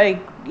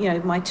 Very,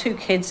 my 2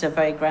 kids are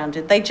very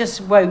grounded. They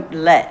just won't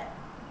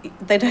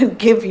they don't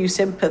give you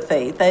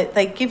sympathy.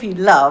 They give you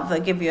love, they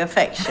give you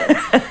affection,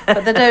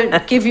 but they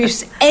don't give you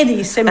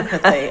any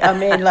sympathy. I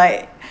mean,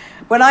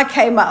 when I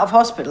came out of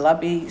hospital, I'd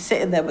be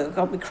sitting there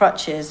with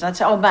crutches, and I'd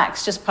say, "Oh,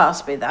 Max, just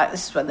pass me that."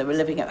 This is when they were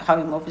living at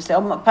home, obviously.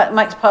 "Oh,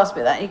 Max, pass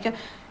me that." And you go,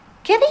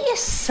 "Get it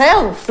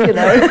yourself,"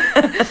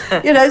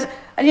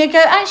 And you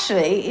go,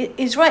 "Actually,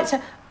 he's right." So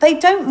they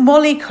don't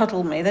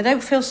mollycoddle me. They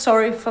don't feel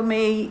sorry for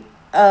me.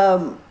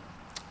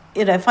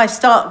 If I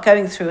start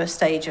going through a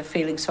stage of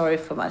feeling sorry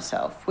for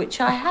myself,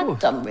 which I had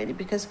done really,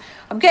 because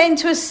I'm getting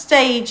to a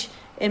stage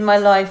in my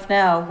life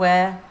now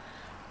where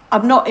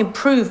I'm not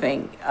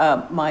improving.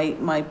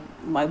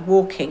 My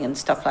walking and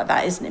stuff like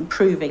that isn't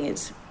improving.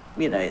 It's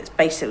it's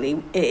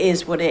basically, it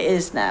is what it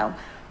is now,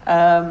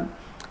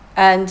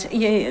 and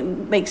it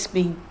makes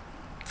me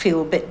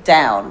feel a bit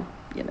down,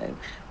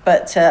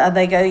 But and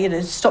they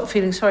go, stop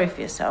feeling sorry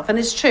for yourself, and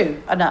it's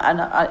true, and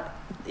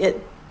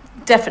it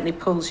definitely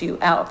pulls you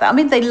out of that. I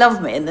mean, they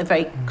love me and they're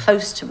very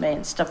close to me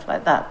and stuff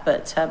like that,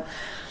 but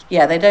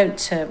they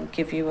don't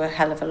give you a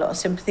hell of a lot of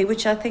sympathy,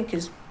 which I think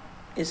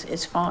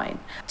is fine.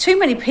 Too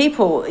many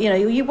people,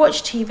 you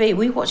watch TV,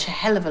 we watch a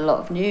hell of a lot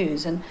of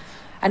news, and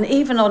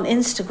even on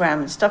Instagram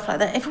and stuff like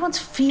that, everyone's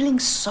feeling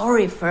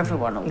sorry for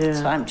everyone all the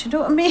time. Do you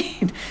know what I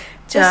mean?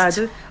 just,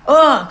 Yeah,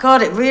 oh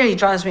God, it really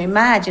drives me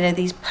mad. You know,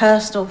 these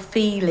personal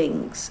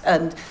feelings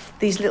and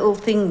these little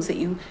things that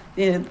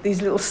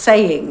these little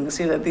sayings,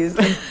 these,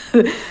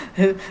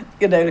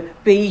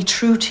 be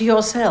true to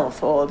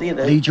yourself, or,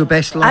 lead your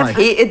best life. I've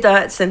hated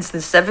that since the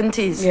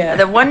 70s. Yeah.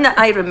 The one that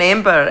I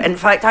remember, in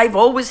fact, I've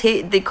always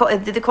hated, did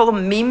they call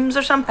them memes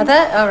or something?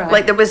 Are they? All right.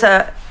 Like there was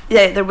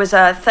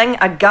a thing,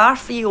 a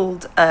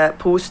Garfield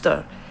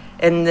poster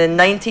in the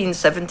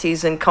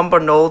 1970s in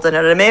Cumbernauld, and I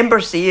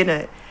remember seeing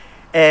it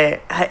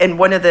in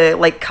one of the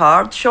like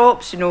card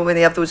shops, when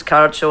they have those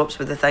card shops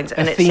with the things,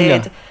 and Athena.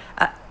 it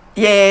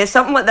said,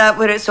 something like that,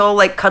 where it's all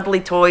like cuddly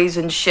toys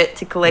and shit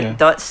to collect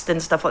dust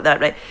and stuff like that,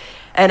 right?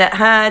 And it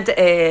had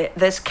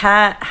this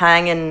cat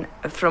hanging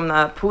from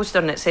a poster,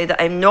 and it said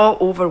that I'm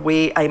not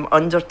overweight, I'm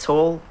under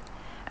tall.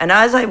 And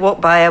as I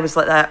walked by, I was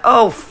like that,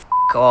 oh, f***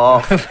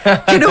 off. Do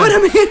you know what I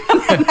mean?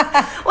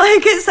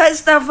 Like, it's that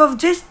stuff of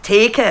just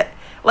take it.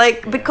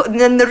 Like, because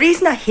then the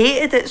reason I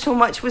hated it so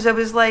much was I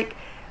was like,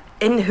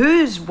 in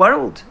whose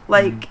world?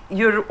 Like,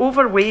 you're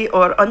overweight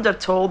or under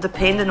tall,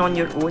 depending on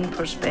your own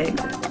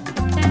perspective.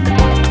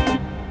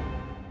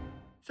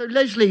 So,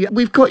 Lesley,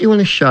 we've got you on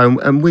a show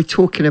and we're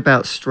talking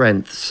about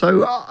strength.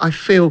 So I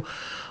feel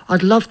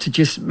I'd love to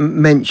just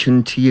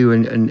mention to you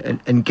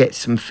and get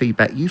some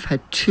feedback. You've had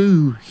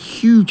 2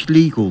 huge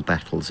legal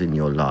battles in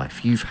your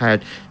life. You've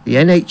had the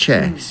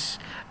NHS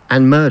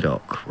and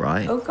Murdoch,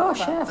 right? Oh gosh,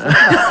 yeah.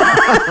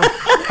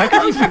 How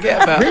can you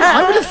forget about Really?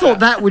 I would have thought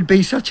that would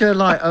be such a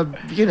triumph.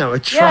 Yeah, no,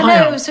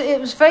 it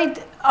was very.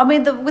 I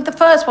mean, with the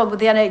first one with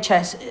the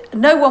NHS,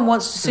 no one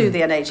wants to sue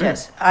the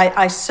NHS.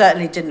 I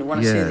certainly didn't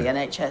want to sue the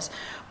NHS,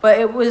 but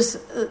it was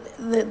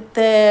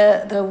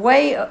the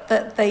way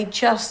that they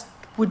just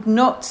would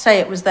not say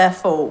it was their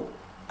fault,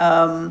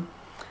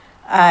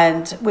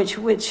 and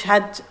which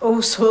had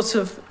all sorts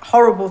of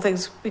horrible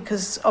things,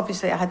 because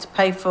obviously I had to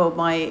pay for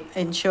my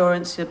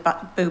insurance,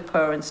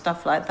 Bupa and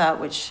stuff like that,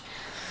 which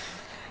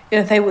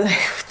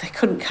they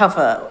couldn't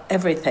cover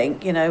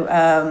everything,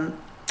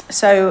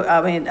 So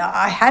I mean,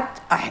 I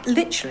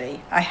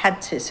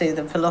had to sue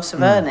them for loss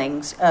of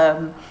earnings,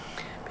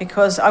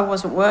 because I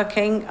wasn't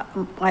working.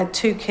 I had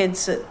 2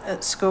 kids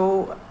at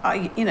school.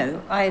 I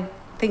had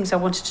things I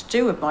wanted to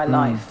do with my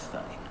life.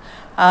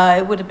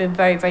 It would have been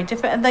very, very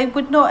different, and they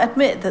would not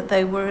admit that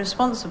they were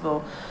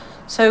responsible.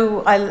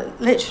 So I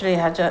literally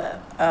had to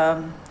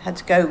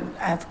go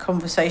have a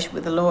conversation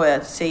with the lawyer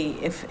to see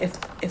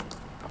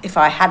if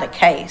I had a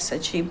case,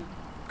 and she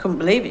couldn't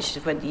believe it. She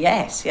went,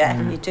 yes,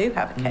 you do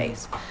have a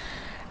case.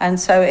 And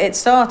so it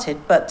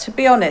started. But to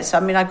be honest, I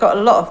mean, I got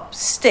a lot of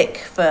stick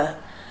for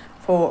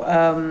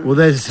well,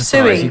 there's a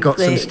surprise. You got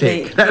some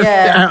stick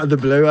out of the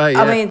blue, eh?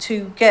 Yeah. I mean,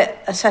 to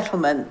get a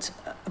settlement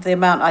of the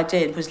amount I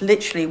did was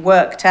literally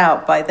worked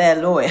out by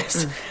their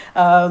lawyers.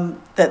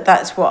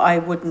 That's what I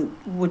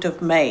would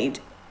have made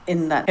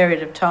in that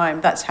period of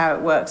time. That's how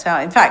it works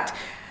out. In fact,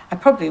 I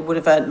probably would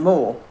have earned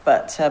more,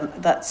 but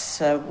that's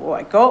what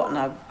I got,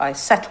 and I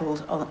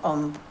settled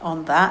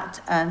on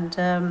that, and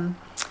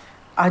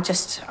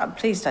I'm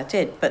pleased I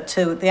did. But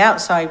to the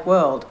outside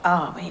world,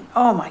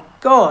 oh my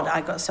God, I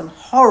got some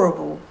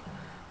horrible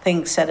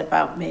things said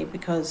about me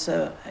because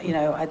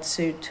I'd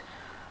sued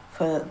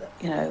for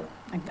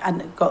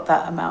and got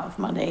that amount of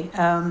money.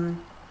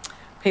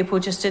 People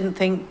just didn't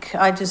think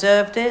I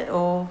deserved it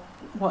or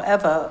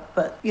whatever,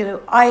 but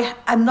I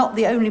am not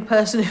the only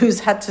person who's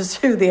had to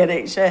sue the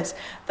NHS.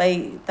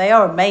 They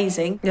are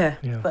amazing,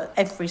 but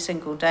every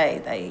single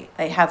day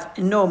they have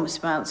enormous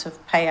amounts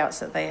of payouts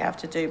that they have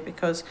to do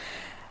because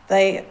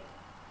they're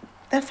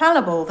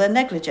fallible, they're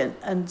negligent,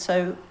 and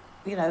so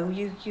you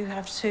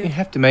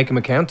have to make them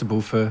accountable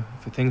for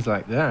things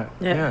like that.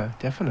 Yeah,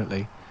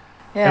 definitely.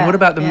 Yeah, and what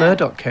about the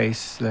Murdoch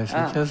case,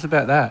 Lesley? Tell us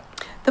about that.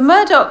 The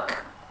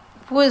Murdoch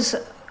was,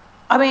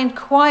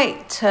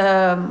 quite.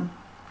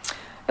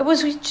 It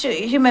was.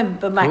 You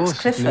remember Max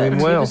Clifford?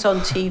 He was on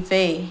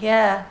TV.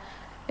 Yeah.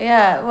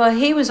 Well,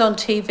 he was on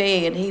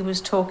TV and he was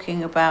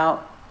talking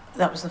about.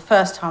 That was the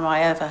first time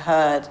I ever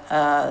heard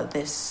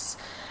this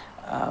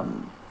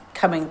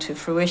coming to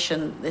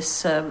fruition.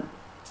 This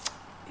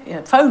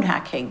phone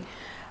hacking,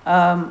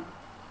 and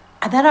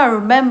then I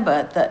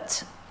remembered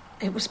that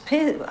it was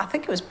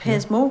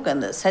Piers Morgan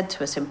that said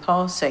to us in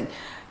passing,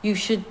 "You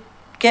should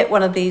get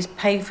one of these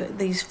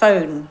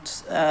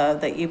phones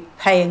that you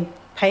pay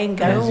and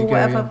go or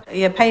whatever.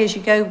 Pay as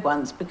you go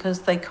ones,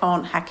 because they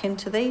can't hack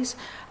into these."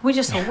 We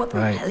just thought, what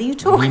the hell are you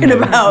talking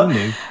about?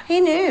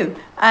 He knew.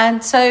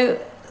 And so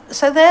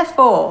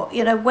therefore,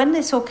 when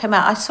this all came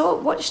out, I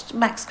watched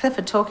Max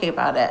Clifford talking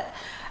about it.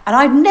 And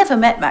I'd never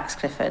met Max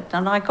Clifford,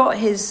 and I got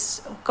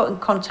in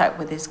contact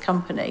with his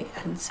company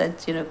and said,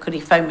 could he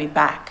phone me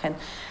back? And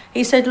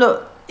he said,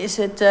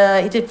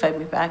 he did phone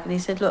me back, and he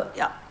said,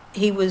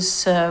 he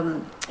was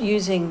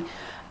using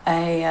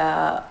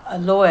a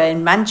lawyer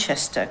in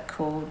Manchester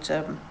called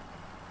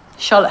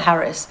Charlotte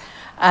Harris,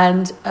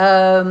 and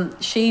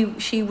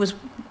she was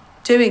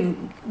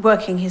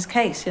working his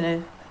case,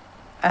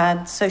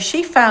 and so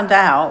she found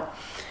out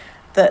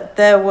that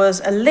there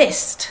was a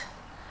list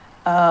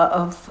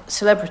of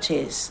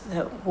celebrities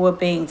that were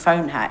being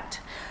phone hacked,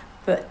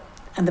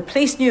 and the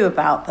police knew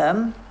about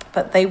them,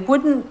 but they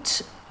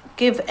wouldn't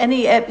give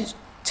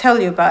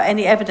tell you about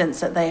any evidence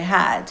that they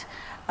had.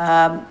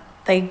 It's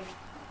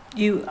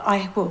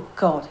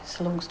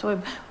a long story.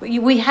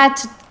 We had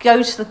to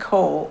go to the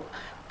court,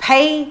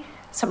 pay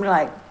something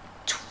like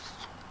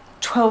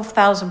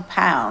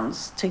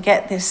 £12,000 to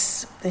get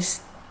this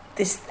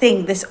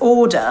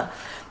order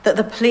that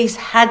the police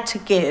had to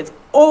give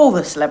all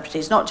the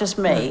celebrities, not just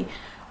me,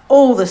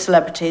 all the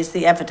celebrities,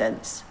 the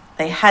evidence.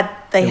 They had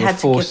to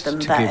give them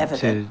that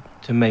evidence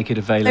to make it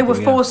available. They were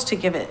forced to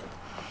give it.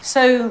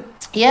 So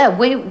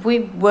we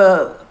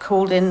were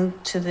called in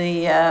to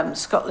the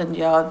Scotland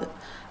Yard,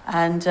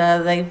 and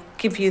they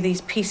give you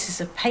these pieces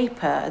of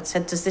paper and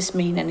said, "Does this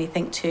mean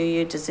anything to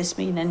you? Does this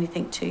mean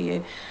anything to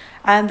you?"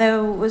 And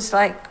there was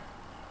like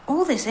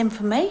all this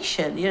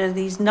information,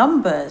 these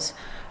numbers.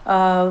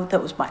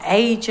 That was my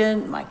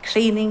agent, my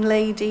cleaning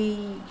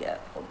lady.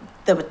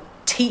 There were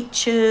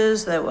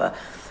teachers. There were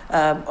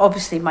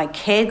obviously my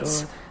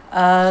kids.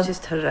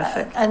 Just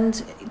horrific.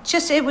 And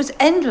it was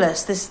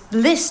endless, this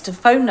list of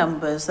phone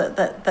numbers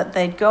that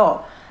they'd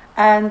got.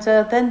 And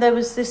then there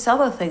was this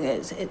other thing.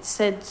 It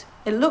said,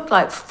 it looked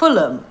like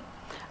Fulham,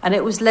 and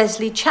it was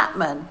Leslie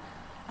Chapman.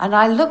 And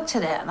I looked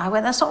at it and I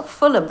went, that's not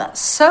Fulham,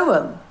 that's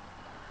Soham.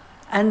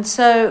 And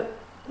so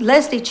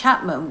Leslie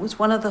Chapman was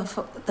one of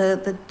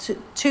the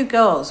two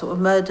girls that were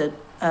murdered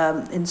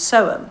in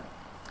Soham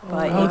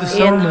by the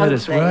Ian Soham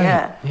murders, Huntley.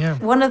 right. Yeah.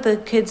 One of the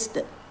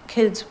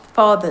kids'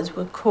 fathers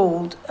was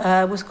called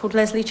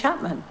Leslie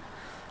Chapman,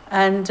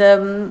 and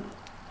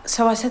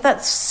so I said,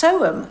 that's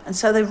Soham. And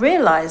so they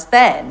realised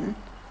then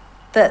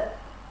that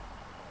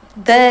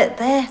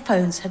their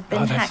phones had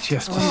been hacked.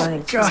 That's just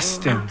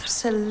disgusting.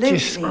 Absolutely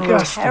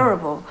disgusting.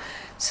 terrible.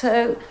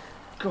 So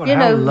God,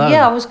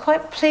 I was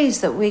quite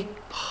pleased that we.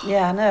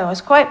 Yeah, I know. I was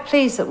quite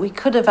pleased that we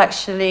could have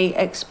actually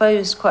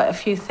exposed quite a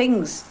few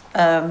things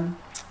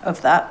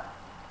of that,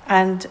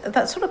 and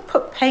that sort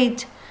of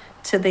paid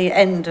to the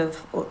end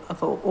of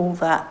all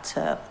that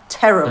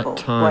terrible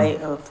way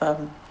of.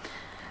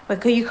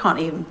 You can't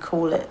even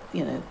call it,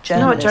 journalism. It's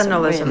not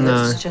journalism. Really.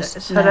 No.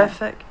 It's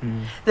horrific.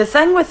 The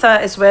thing with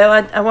that as well,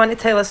 I want to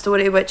tell a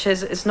story which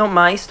is, it's not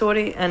my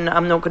story, and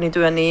I'm not going to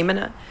do a name in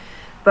it,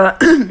 but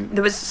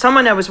there was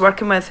someone I was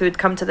working with who had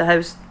come to the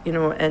house,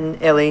 in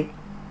LA,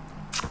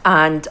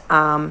 and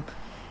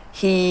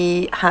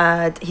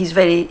he's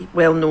very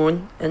well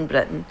known in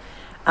Britain,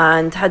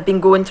 and had been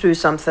going through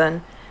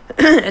something.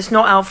 It's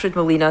not Alfred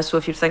Molina, so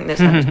if you're thinking it's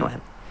him, it's not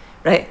him,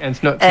 right? And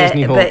it's not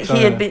Chesney Hawkes. But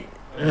he had been.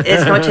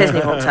 It's not Chesney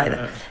Hawkes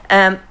either.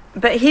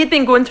 But he had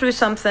been going through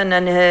something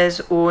in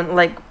his own,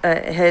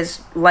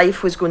 his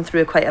life was going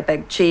through quite a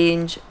big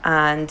change,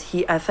 and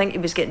I think he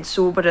was getting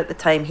sober at the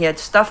time. He had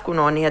stuff going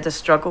on. He had a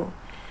struggle,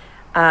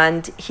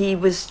 and he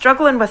was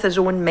struggling with his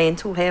own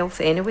mental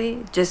health anyway.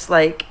 Just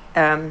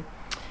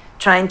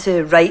trying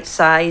to right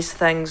size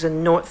things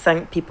and not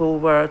think people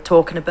were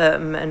talking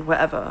about him and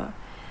whatever.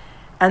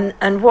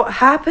 And what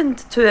happened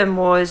to him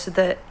was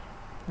that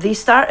they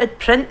started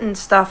printing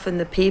stuff in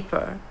the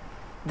paper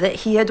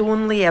that he had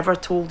only ever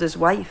told his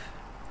wife,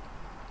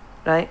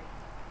 right?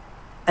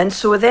 And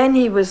so then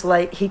he was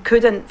like, he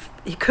couldn't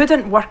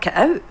work it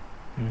out,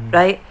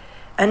 right?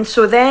 And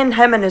so then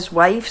him and his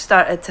wife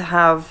started to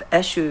have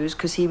issues,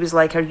 because he was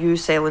like, are you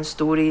selling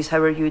stories? How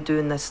are you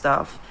doing this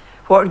stuff?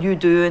 What are you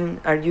doing?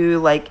 Are you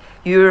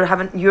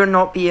you're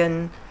not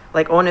being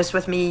honest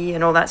with me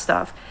and all that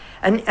stuff?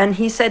 And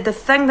he said the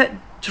thing that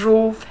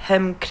drove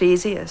him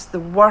craziest, the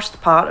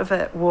worst part of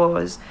it,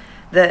 was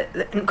that,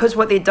 because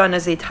what they'd done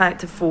is they'd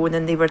hacked a phone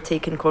and they were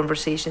taking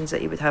conversations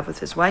that he would have with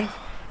his wife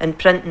and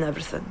printing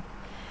everything,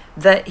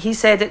 that he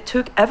said it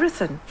took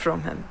everything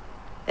from him.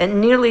 It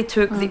nearly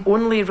took the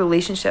only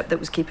relationship that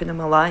was keeping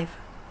him alive.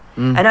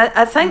 And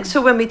I think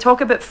so when we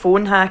talk about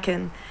phone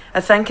hacking,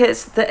 I think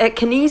it's that it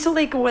can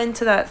easily go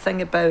into that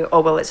thing about, oh,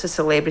 well, it's a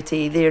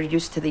celebrity, they're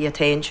used to the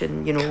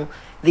attention,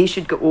 they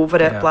should get over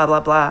it, blah, blah,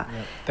 blah.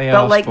 Yeah. They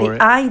but asked for the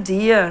it.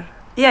 idea,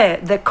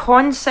 the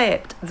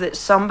concept that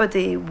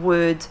somebody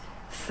would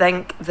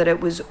think that it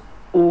was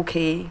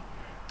okay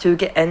to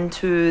get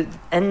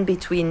in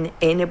between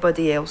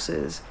anybody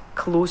else's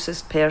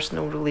closest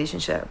personal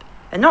relationship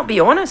and not be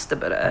honest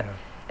about it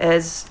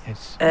is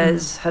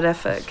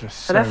horrific. It's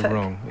just horrific. so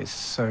wrong. It's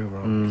so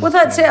wrong. Well,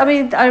 that's it. I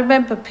mean, I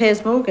remember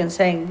Piers Morgan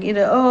saying,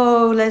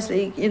 oh,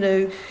 Leslie,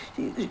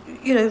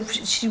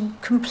 she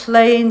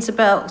complains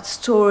about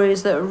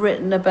stories that are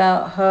written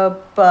about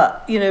her,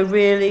 but,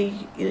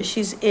 really,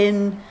 she's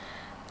in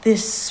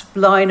this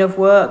line of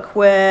work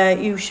where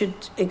you should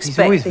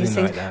expect these things.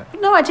 Like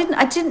that. No, I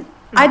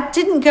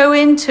didn't go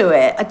into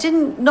it. I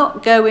did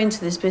not go into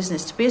this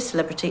business to be a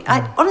celebrity.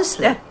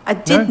 I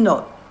did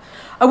not.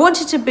 I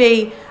wanted to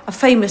be a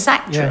famous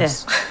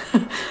actress,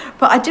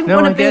 but I didn't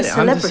want to be a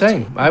celebrity.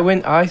 I'm the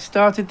same. I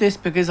started this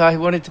because I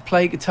wanted to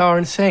play guitar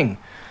and sing.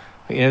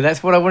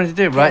 That's what I wanted to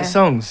do, write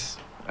songs.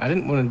 I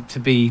didn't want to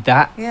be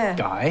that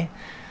guy.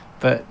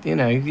 But,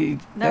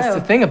 that's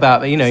the thing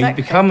about, you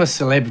become a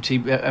celebrity.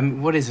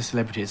 What is a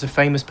celebrity? It's a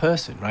famous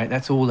person, right?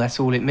 That's all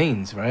it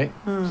means, right?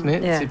 Isn't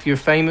it? Yeah. So if you're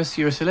famous,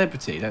 you're a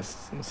celebrity.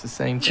 It's the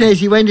same thing.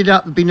 Cheers, you ended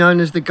up being known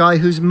as the guy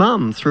whose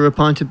mum threw a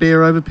pint of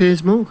beer over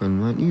Piers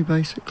Morgan, weren't you,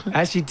 basically?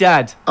 Actually,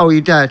 Dad. Oh,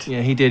 your dad?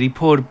 Yeah, he did. He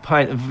poured a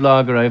pint of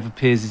lager over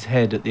Piers'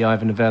 head at the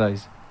Ivan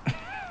Novello's.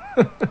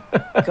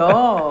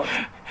 God.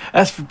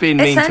 That's for being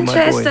mean to my boy. It's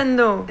interesting,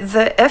 though,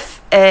 that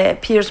if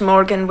Piers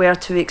Morgan were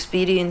to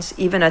experience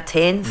even a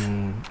tenth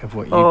of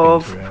what you've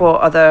been through, what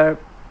other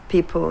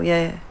people,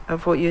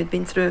 of what you had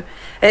been through,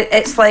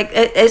 it's like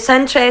it's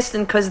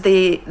interesting because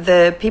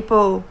the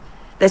people.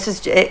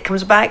 It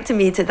comes back to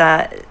me to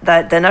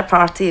that dinner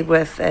party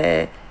with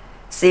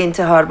saying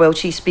to her, well,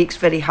 she speaks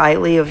very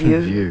highly of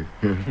you.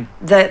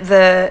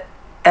 The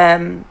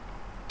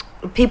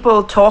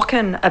people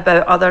talking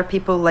about other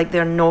people like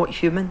they're not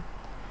human,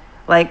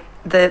 like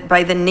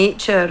by the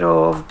nature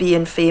of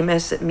being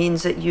famous, it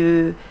means that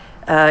you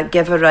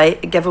give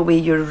away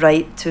your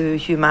right to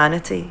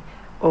humanity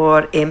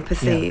or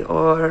empathy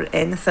or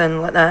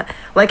anything like that.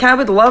 Like, I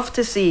would love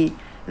to see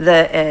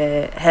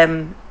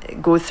him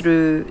go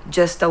through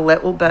just a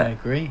little bit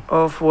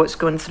of what's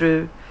going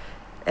through.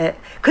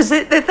 Because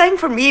the thing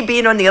for me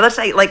being on the other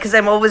side, like, because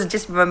I'm always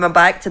just with my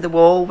back to the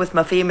wall with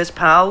my famous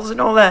pals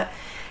and all that,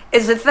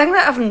 is the thing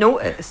that I've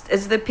noticed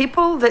is the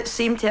people that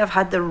seem to have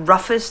had the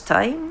roughest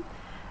time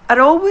are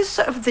always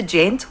sort of the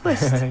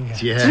gentlest.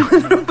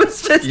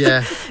 It's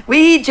just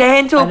wee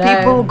gentle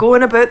people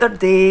going about their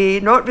day,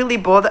 not really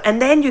bothered.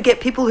 And then you get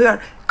people who are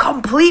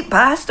complete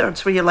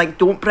bastards where you're like,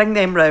 don't bring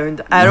them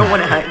round. I don't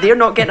want to. They're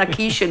not getting a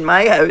quiche in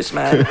my house,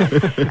 man.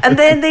 And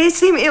then they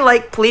seem to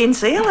like plain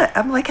sail it.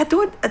 I'm like, I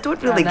don't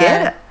really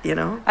get it,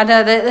 I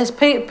know there's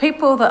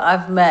people that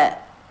I've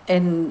met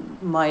in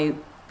my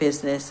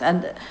business,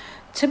 and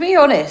to be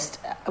honest,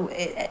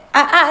 it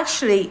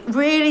actually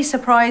really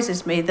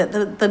surprises me that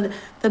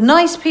the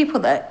nice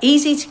people that are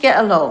easy to get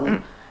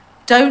along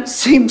don't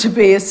seem to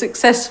be as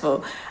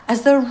successful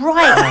as the utter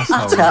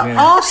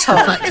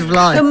arsehole. Fact of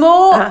life. The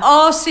more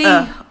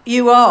arsey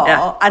you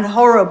are and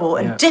horrible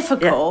and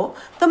difficult,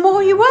 the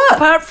more you work.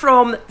 Apart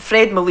from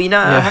Fred Molina,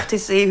 I have to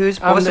say, who's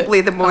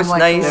possibly the most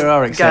nice there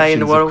are guy in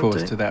the world. Of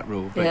course, to that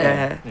rule. But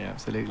yeah,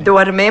 absolutely. Though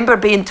I remember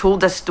being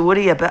told a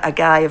story about a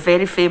guy, a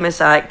very famous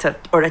actor,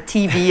 or a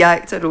TV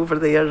actor over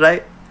there,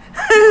 right?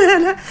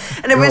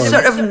 And it was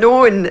sort of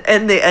known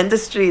in the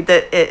industry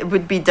that it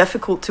would be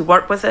difficult to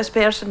work with this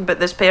person, but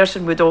this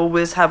person would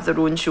always have their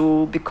own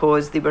show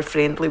because they were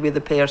friendly with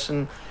the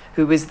person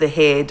who was the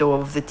head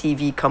of the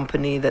TV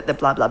company that the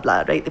blah blah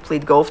blah, right? They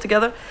played golf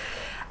together.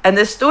 And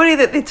the story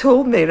that they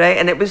told me, right,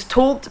 and it was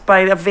told by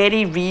a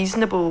very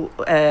reasonable,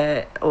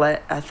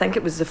 I think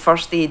it was the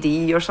first AD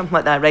or something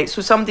like that, right?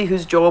 So somebody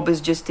whose job is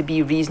just to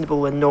be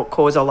reasonable and not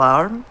cause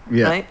alarm,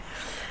 right?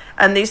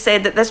 And they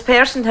said that this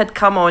person had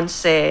come on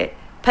set,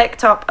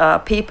 picked up a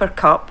paper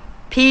cup,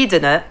 peed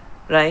in it,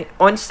 right,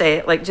 on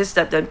set, like just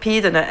stepped down,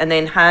 peed in it, and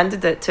then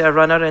handed it to a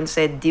runner and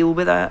said, deal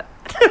with that.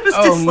 It was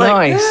just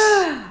like... nice.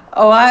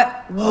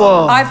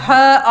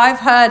 I've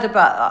heard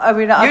about... I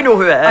mean, you know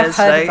who it is,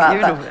 right? You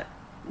know who it is.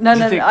 No,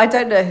 I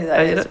don't know who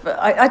that is. But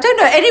I don't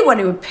know anyone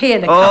who would pee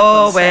in a cup.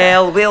 Oh,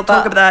 well, we'll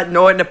talk about that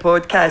not in the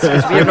podcast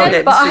because we're not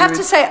getting But sued. I have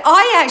to say,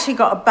 I actually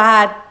got a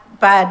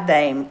bad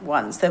name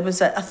once. There was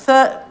a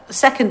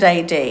second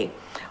AD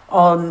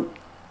on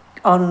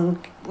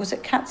was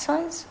it Cat's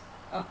Eyes?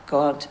 Oh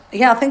God,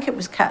 yeah, I think it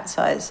was Cat's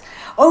Eyes.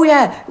 Oh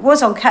yeah, it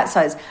was on Cat's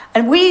Eyes.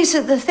 And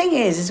the thing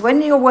is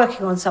when you're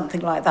working on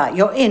something like that,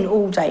 you're in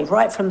all day,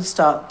 right from the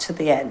start to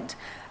the end.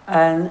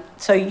 And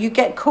so you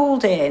get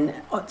called in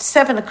at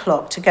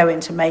 7:00 to go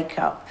into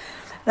makeup.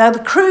 Now the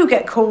crew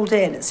get called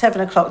in at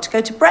 7:00 to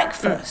go to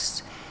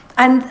breakfast.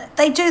 And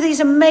they do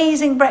these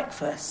amazing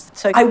breakfasts.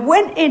 So I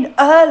went in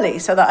early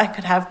so that I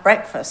could have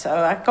breakfast. So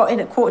I got in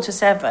at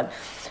 7:15.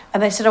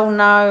 And they said, oh,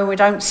 no, we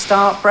don't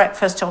start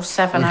breakfast till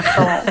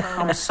 7:00.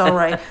 I'm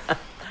sorry.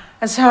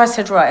 And so I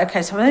said, right,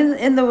 okay. So I'm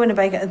in the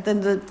Winnebago. And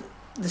then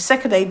the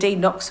second AD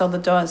knocks on the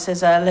door and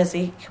says,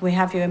 Leslie, can we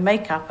have you in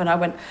makeup? And I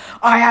went,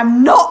 I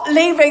am not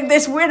leaving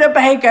this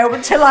Winnebago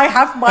until I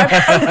have my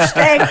poached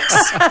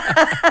eggs.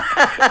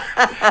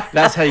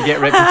 That's how you get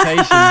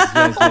reputations,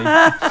 Leslie.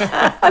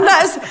 And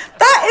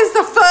that is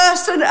the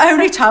first and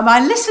only time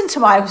I listened to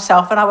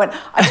myself and I went,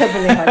 I can't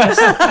believe I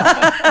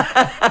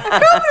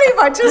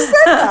just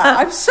said that.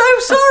 I'm so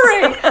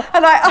sorry.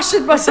 And I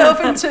ushered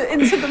myself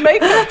into the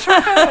makeup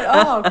truck.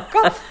 Oh,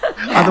 God.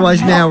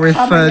 Otherwise now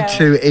referred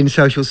to in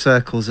social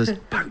circles as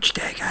poached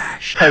egg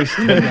ash.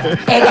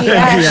 Eggy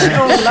ash.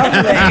 Oh,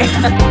 lovely.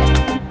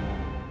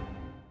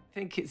 I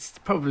think it's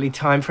probably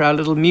time for our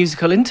little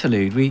musical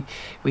interlude. We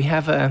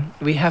have a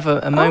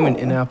moment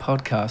in our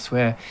podcast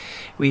where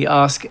we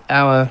ask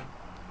our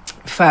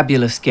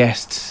fabulous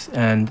guests,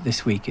 and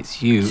this week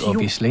it's you,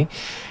 obviously,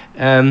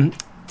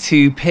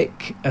 to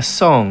pick a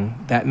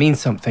song that means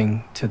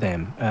something to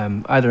them,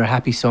 either a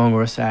happy song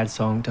or a sad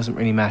song, doesn't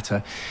really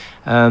matter,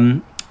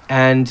 and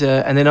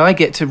then I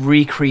get to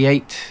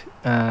recreate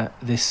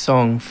this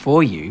song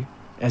for you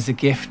as a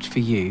gift for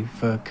you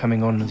for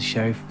coming on the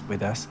show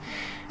with us.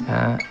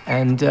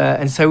 And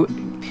so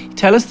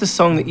tell us the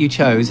song that you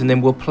chose, and then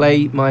we'll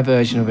play my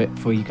version of it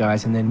for you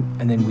guys, and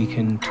then we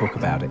can talk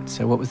about it.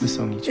 So what was the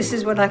song you chose? This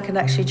is when I can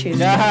actually choose.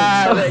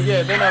 Oh,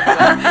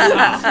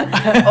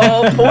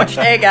 poached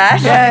egg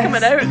ash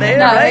coming out there.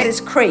 No, right?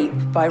 it's Creep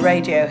by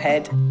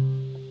Radiohead.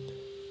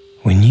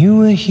 When you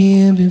were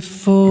here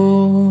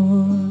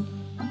before,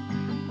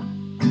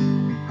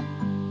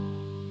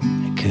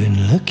 I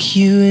couldn't look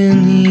you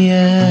in the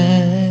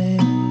eye.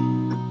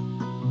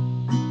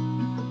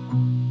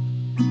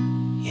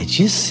 You're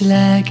just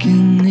like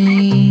an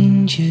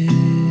angel.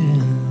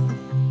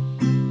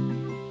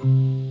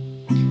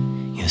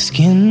 Your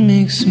skin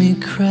makes me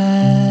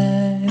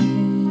cry.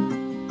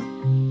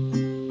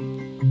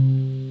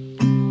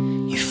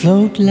 You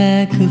float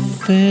like a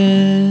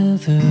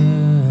feather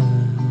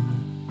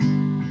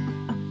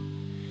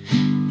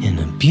in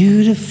a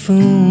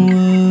beautiful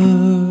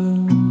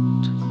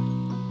world.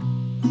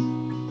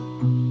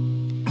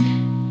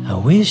 I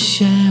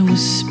wish I was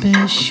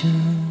special.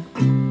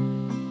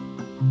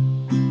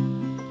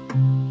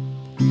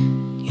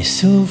 You're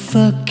so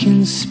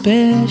fucking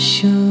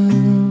special.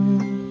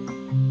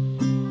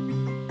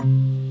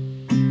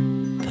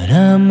 But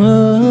I'm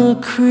a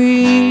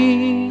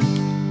creep.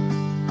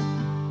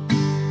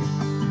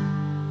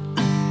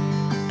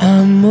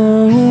 I'm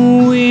a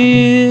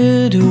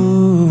weirdo.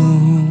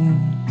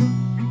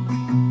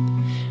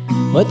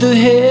 What the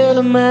hell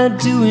am I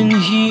doing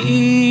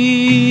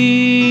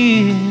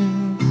here?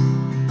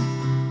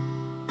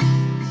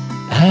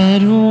 I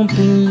don't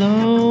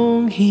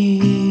belong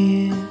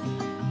here.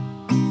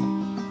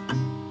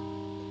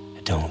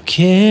 I don't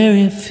care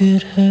if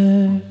it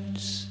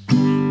hurts.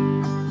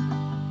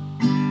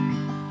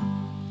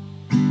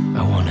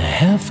 I wanna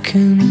have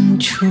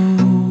control.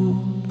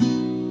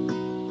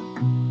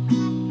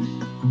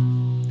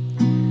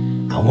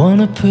 I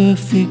want a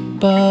perfect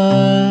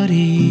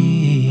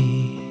body.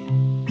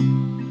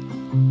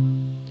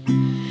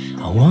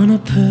 I want a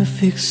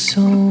perfect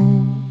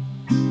soul.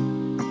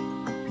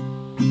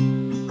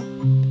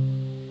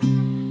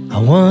 I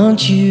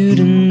want you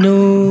to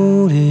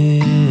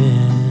notice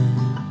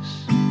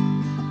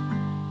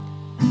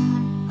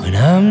when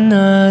I'm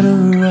not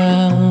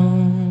around.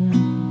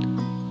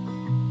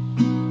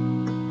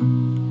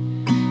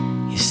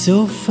 You're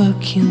so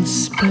fucking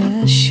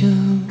special.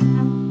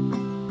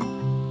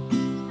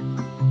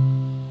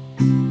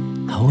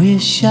 I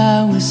wish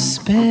I was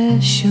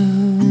special.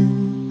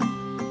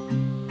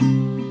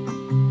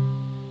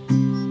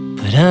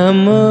 But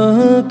I'm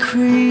a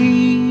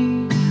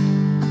creep.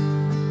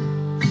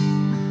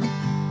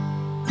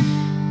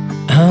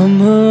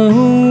 I'm a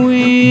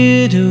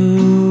weirdo.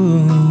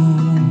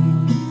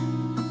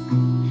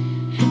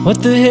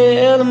 What the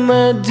hell am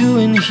I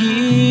doing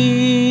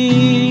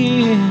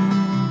here?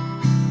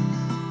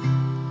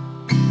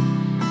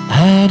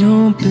 I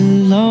don't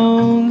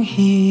belong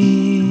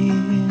here.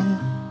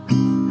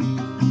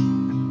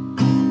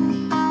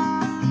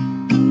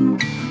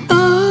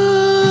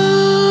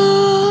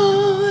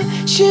 Oh,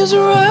 she's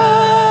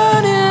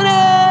running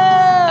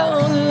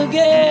out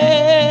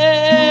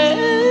again.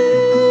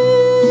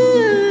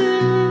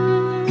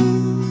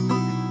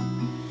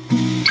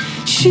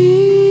 She's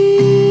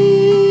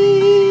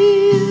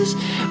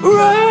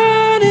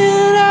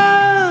running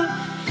out.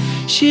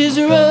 She's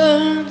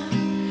run,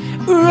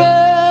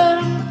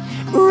 run,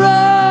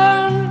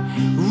 run,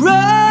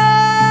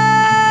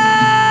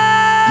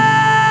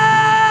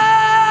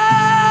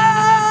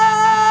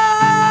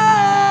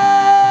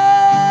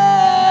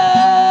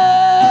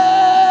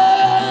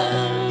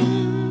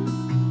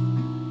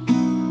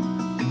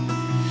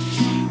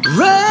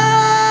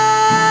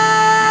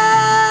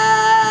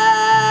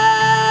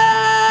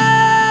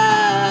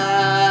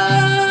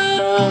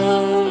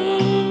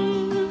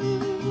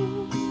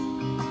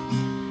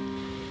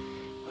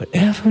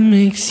 Whatever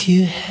makes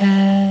you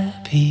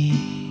happy,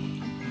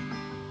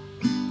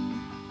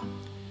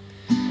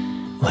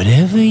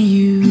 whatever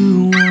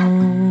you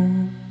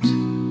want.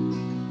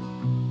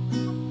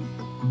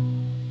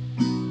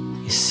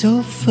 You're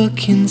so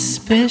fucking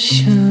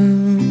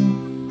special.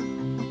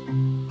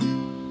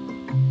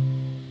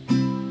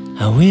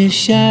 I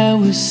wish I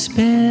was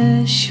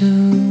special.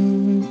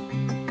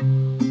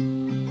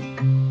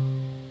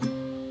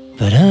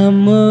 But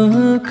I'm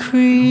a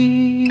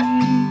creep.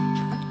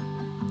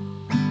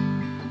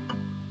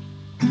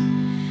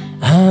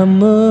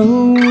 I'm a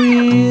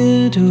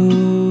weirdo.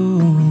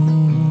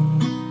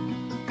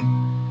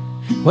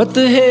 What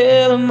the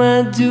hell am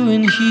I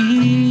doing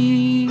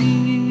here?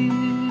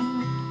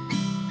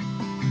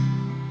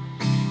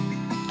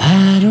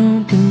 I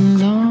don't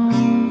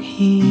belong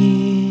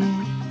here.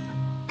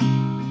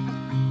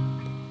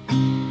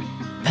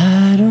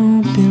 I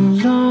don't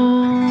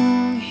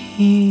belong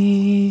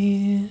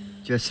here.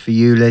 Just for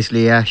you,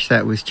 Leslie Ash,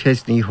 that was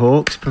Chesney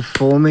Hawkes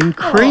performing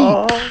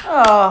Creep.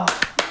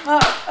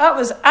 That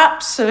was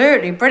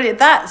absolutely brilliant.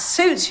 That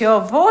suits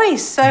your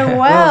voice so well.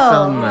 Well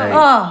done, mate.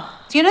 Oh,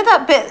 Do you know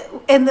that bit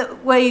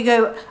where you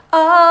go,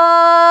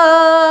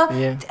 ah?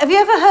 Yeah. Have you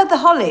ever heard the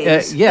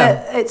Hollies?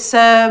 Yeah. It's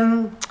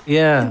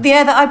Yeah. The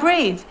Air That I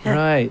Breathe.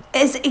 Right.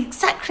 It's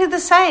exactly the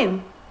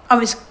same. Oh,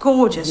 it's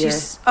gorgeous.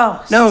 Yes.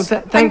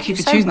 Thank you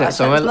for so choosing that much.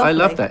 song. was I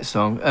love lovely. that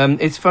song.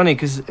 It's funny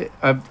because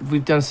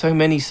we've done so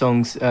many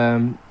songs,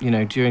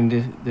 during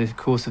the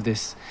course of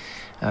this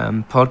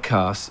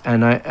podcast,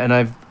 and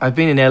I've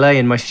been in LA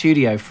in my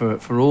studio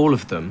for all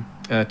of them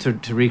to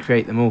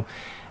recreate them all.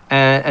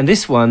 And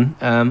this one,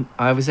 I'm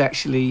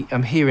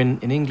here in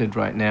England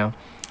right now,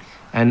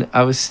 and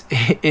I was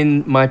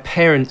in my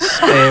parents'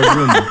 spare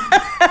room,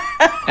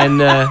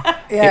 and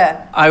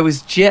I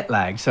was jet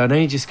lagged, so I'd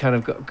only just kind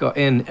of got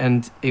in,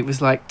 and it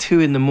was like 2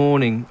 a.m.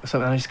 or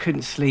something. I just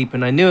couldn't sleep,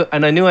 and I knew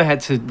I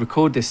had to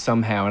record this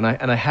somehow,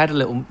 and I had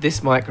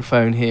this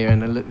microphone here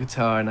and a little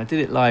guitar, and I did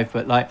it live,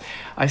 but like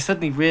I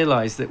suddenly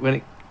realised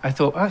that I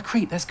thought, oh,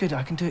 Creep, that's good.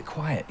 I can do it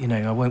quiet.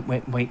 I won't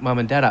wake mum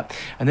and dad up.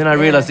 And then I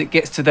realised it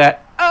gets to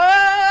that,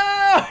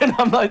 and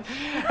I'm like,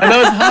 and I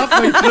was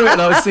halfway through it,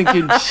 and I was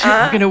thinking, shit,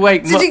 I'm going to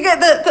wake mum. Did you get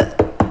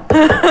the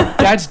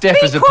Dad's deaf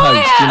as a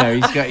quiet!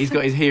 post, he's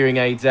got his hearing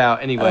aids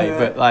out anyway.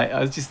 But like, I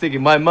was just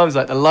thinking, my mum's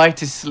like the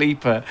lightest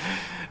sleeper.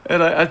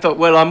 And I thought,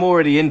 well, I'm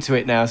already into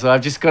it now, so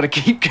I've just got to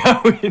keep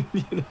going,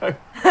 Yeah.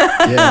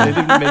 I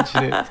didn't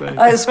mention it. So.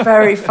 That's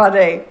very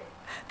funny.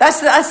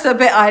 That's the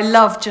bit I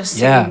love, just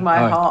singing my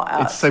heart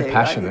out. It's so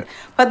passionate.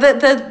 But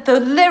the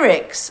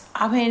lyrics,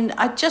 I mean,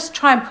 I just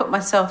try and put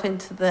myself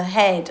into the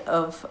head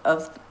of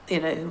who the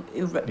guy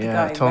who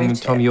wrote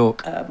Tom it.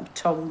 York.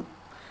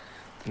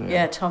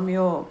 Tom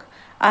York.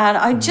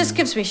 And it just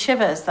gives me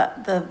shivers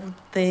that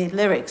the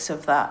lyrics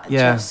of that are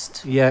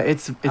just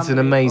it's an unbelievable.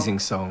 amazing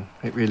song.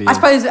 It really I is.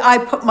 suppose I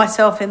put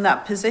myself in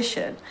that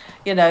position,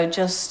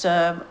 just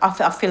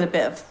I feel a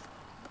bit of.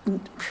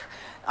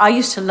 I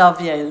used to love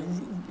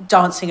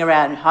dancing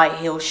around in high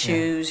heel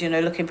shoes,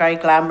 looking very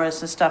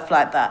glamorous and stuff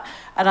like that.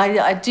 And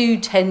I do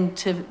tend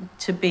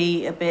to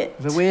be a bit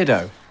The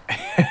weirdo.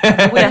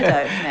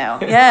 weirdo now.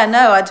 Yeah,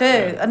 no, I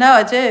do.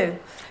 I do.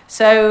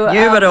 So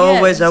You were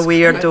always a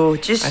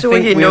weirdo, just I so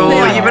think you we know. all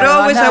are. You were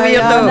always a I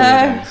weirdo.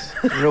 know.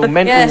 We're all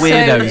mental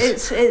weirdos.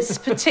 So it's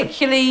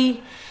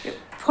particularly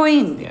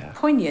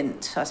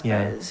poignant, I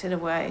suppose, in a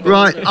way.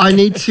 Right, I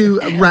need to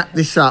wrap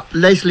this up.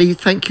 Leslie,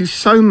 thank you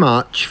so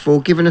much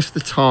for giving us the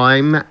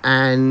time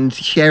and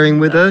sharing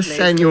with us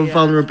and your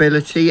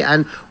vulnerability.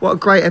 And what a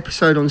great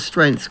episode on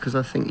strengths, because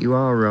I think you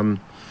are,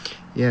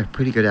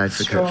 pretty good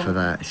advocate for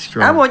that.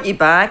 Strong. I want you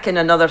back in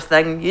another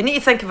thing. You need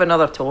to think of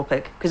another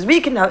topic, because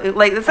we can,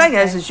 the thing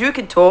is you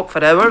can talk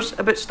for hours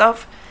about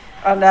stuff.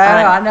 I know.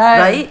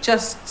 Right?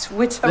 Just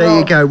whitter There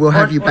you on. go. We'll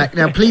have you back.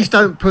 Now, please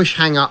don't push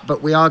hang up,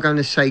 but we are going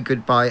to say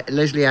goodbye.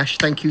 Leslie Ash,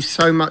 thank you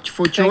so much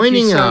for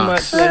joining Thank you so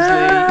us. much,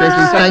 Leslie.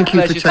 Leslie, Such a thank you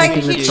for pleasure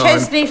taking Thank the you, time.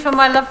 Chesney, for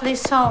my lovely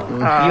song. You're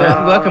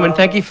welcome, and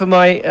thank you for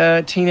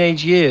my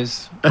teenage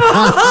years.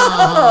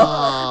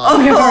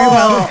 Oh, you're very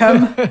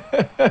welcome.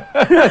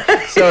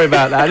 Sorry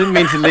about that. I didn't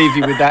mean to leave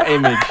you with that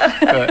image.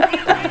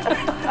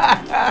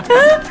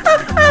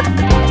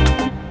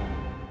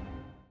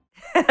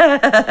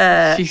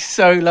 But she's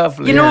so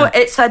lovely. You know,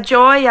 it's a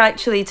joy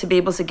actually to be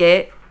able to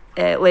get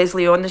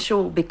Leslie on the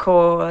show,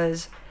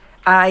 because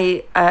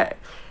I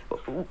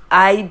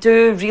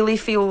do really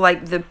feel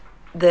like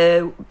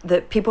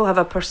the people have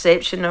a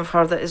perception of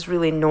her that is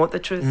really not the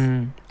truth.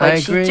 I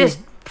Like, agree. she just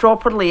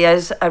properly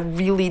is a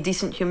really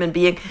decent human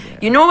being.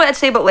 You know what I'd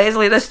say about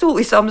Leslie? This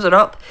totally sums her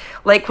up.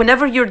 Like,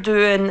 whenever you're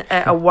doing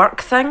a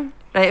work thing,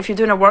 right? If you're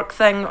doing a work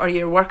thing or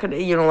you're working,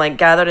 like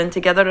gathering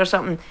together or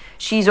something,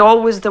 she's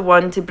always the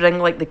one to bring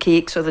like the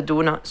cakes or the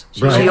donuts.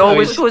 She Right.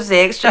 always goes the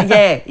extra.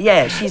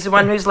 Yeah. She's the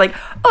one who's like,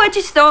 oh, I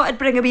just thought I'd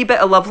bring a wee bit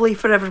of lovely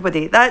for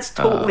everybody. That's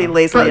totally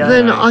Leslie. But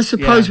then Nice, I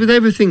suppose yeah. with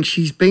everything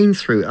she's been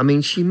through, I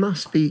mean,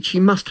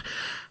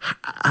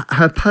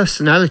 her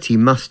personality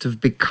must have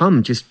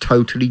become just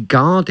totally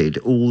guarded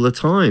all the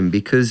time,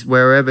 because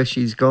wherever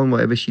she's gone,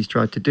 whatever she's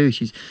tried to do,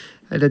 she's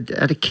had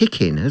a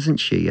kick in, hasn't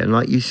she? And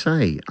like you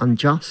say,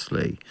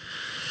 unjustly,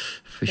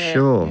 for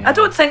sure. I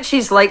don't think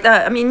she's like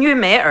that. I mean, you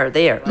met her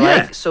there,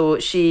 like, so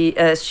she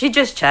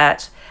just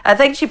chats. I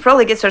think she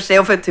probably gets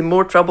herself into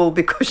more trouble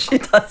because she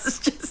does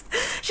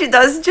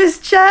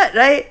just chat,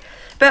 right?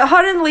 But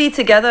her and Lee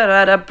together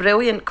are a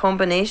brilliant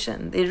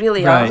combination. They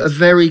really Right. are. A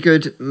very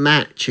good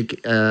match.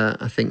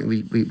 I think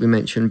we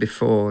mentioned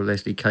before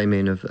Leslie came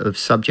in of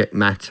subject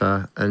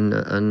matter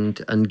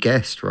and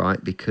guest,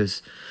 right?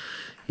 Because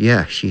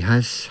she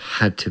has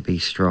had to be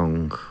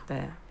strong.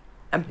 Yeah.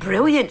 A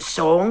brilliant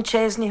song,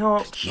 Chesney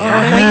Hawk. Yeah.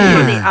 When are we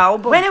doing the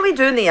album? When are we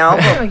doing the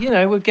album?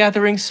 We're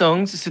gathering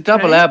songs. It's a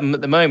double album at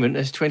the moment.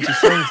 There's 20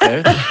 songs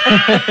there.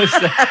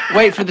 So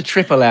wait for the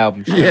triple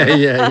album.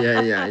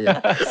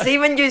 Yeah. See,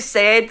 when you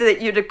said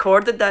that you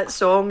recorded that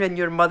song in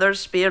your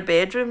mother's spare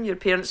bedroom, your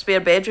parents' spare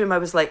bedroom, I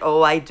was like,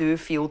 oh, I do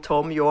feel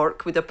Tom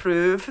York would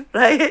approve,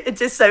 right? It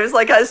just sounds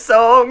like a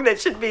song that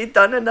should be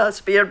done in a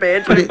spare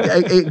bedroom.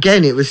 But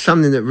again, it was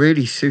something that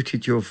really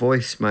suited your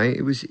voice, mate.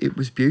 It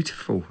was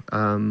beautiful.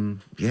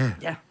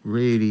 Yeah.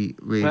 really,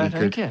 really Well,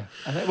 good. thank you.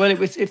 Well,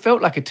 it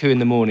felt like a 2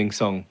 a.m.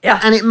 song. Yeah.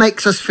 And it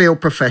makes us feel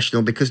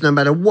professional because no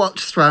matter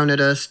what's thrown at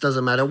us,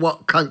 doesn't matter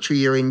what country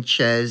you're in,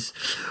 Ches,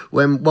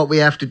 what we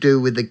have to do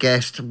with the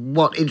guest,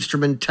 what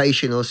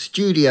instrumentation or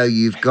studio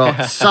you've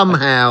got,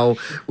 somehow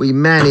we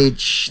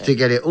manage to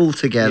get it all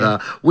together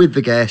with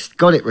the guest,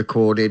 got it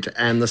recorded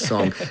and the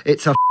song.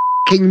 It's a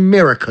f***ing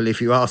miracle, if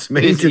you ask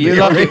me. To You be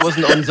lucky honest. it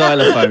wasn't on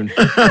xylophone.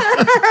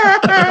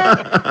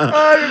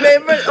 Oh,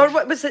 remember, or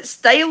what was it?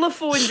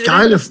 Stylophone. Do you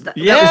remember Stylophone.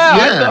 Yeah,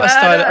 I've got a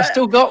style. I've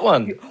still got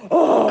one.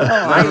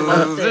 I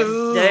loved it.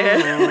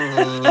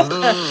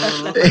 Yeah.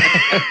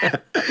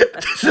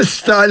 It's a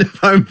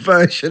stylophone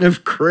version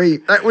of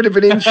Creep. That would have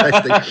been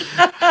interesting.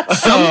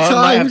 Sometimes.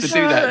 I might have to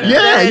do that.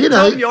 Yeah, you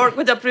know. Tom York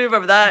would approve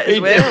of that as He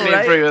well, definitely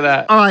right? agree with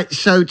that. All right,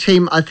 so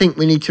team, I think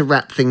we need to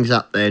wrap things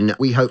up then.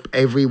 We hope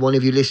every one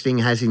of you listening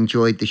has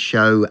enjoyed the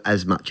show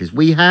as much as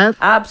we have.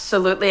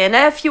 Absolutely. And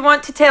if you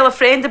want to tell a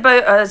friend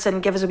about us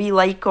and give us a wee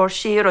like or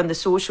share on the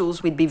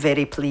socials, we'd be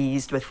very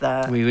pleased with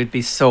that. We would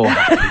be so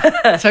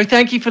happy. So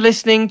thank you for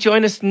listening.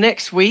 Join us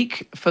next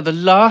week for the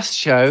last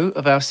show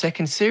of our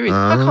second series.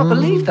 I can't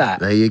believe that.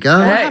 There you go.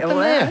 What Right, happened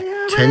well,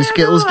 there? 10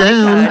 Skittles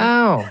down.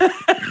 Wow.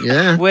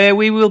 Yeah. Where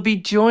we will be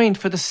joined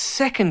for the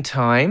second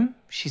time,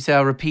 she's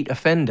our repeat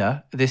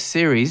offender this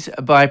series,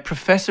 by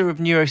Professor of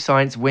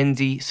Neuroscience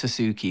Wendy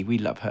Suzuki. We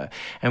love her.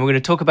 And we're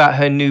going to talk about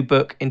her new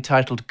book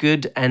entitled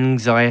Good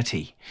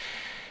Anxiety.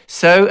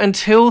 So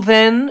until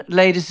then,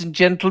 ladies and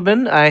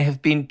gentlemen, I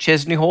have been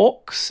Chesney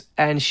Hawkes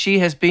and she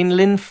has been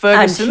Lynn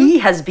Ferguson. And he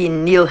has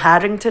been Neil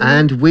Harrington.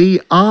 And we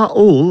are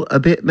all a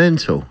bit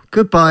mental.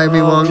 Goodbye,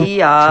 everyone.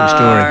 We are.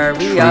 story.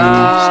 We True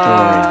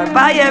are. story.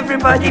 Bye,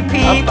 everybody,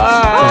 Pete.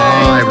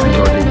 Bye,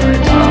 everybody.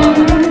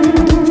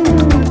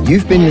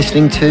 You've been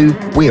listening to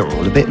We're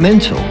All a Bit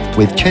Mental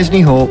with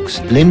Chesney Hawkes,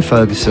 Lynn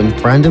Ferguson,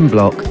 Brandon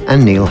Block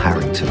and Neil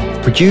Harrington.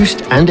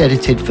 Produced and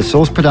edited for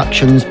Source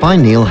Productions by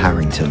Neil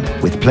Harrington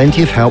with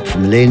plenty of help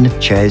from Lynn,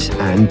 Ches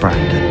and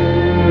Brandon.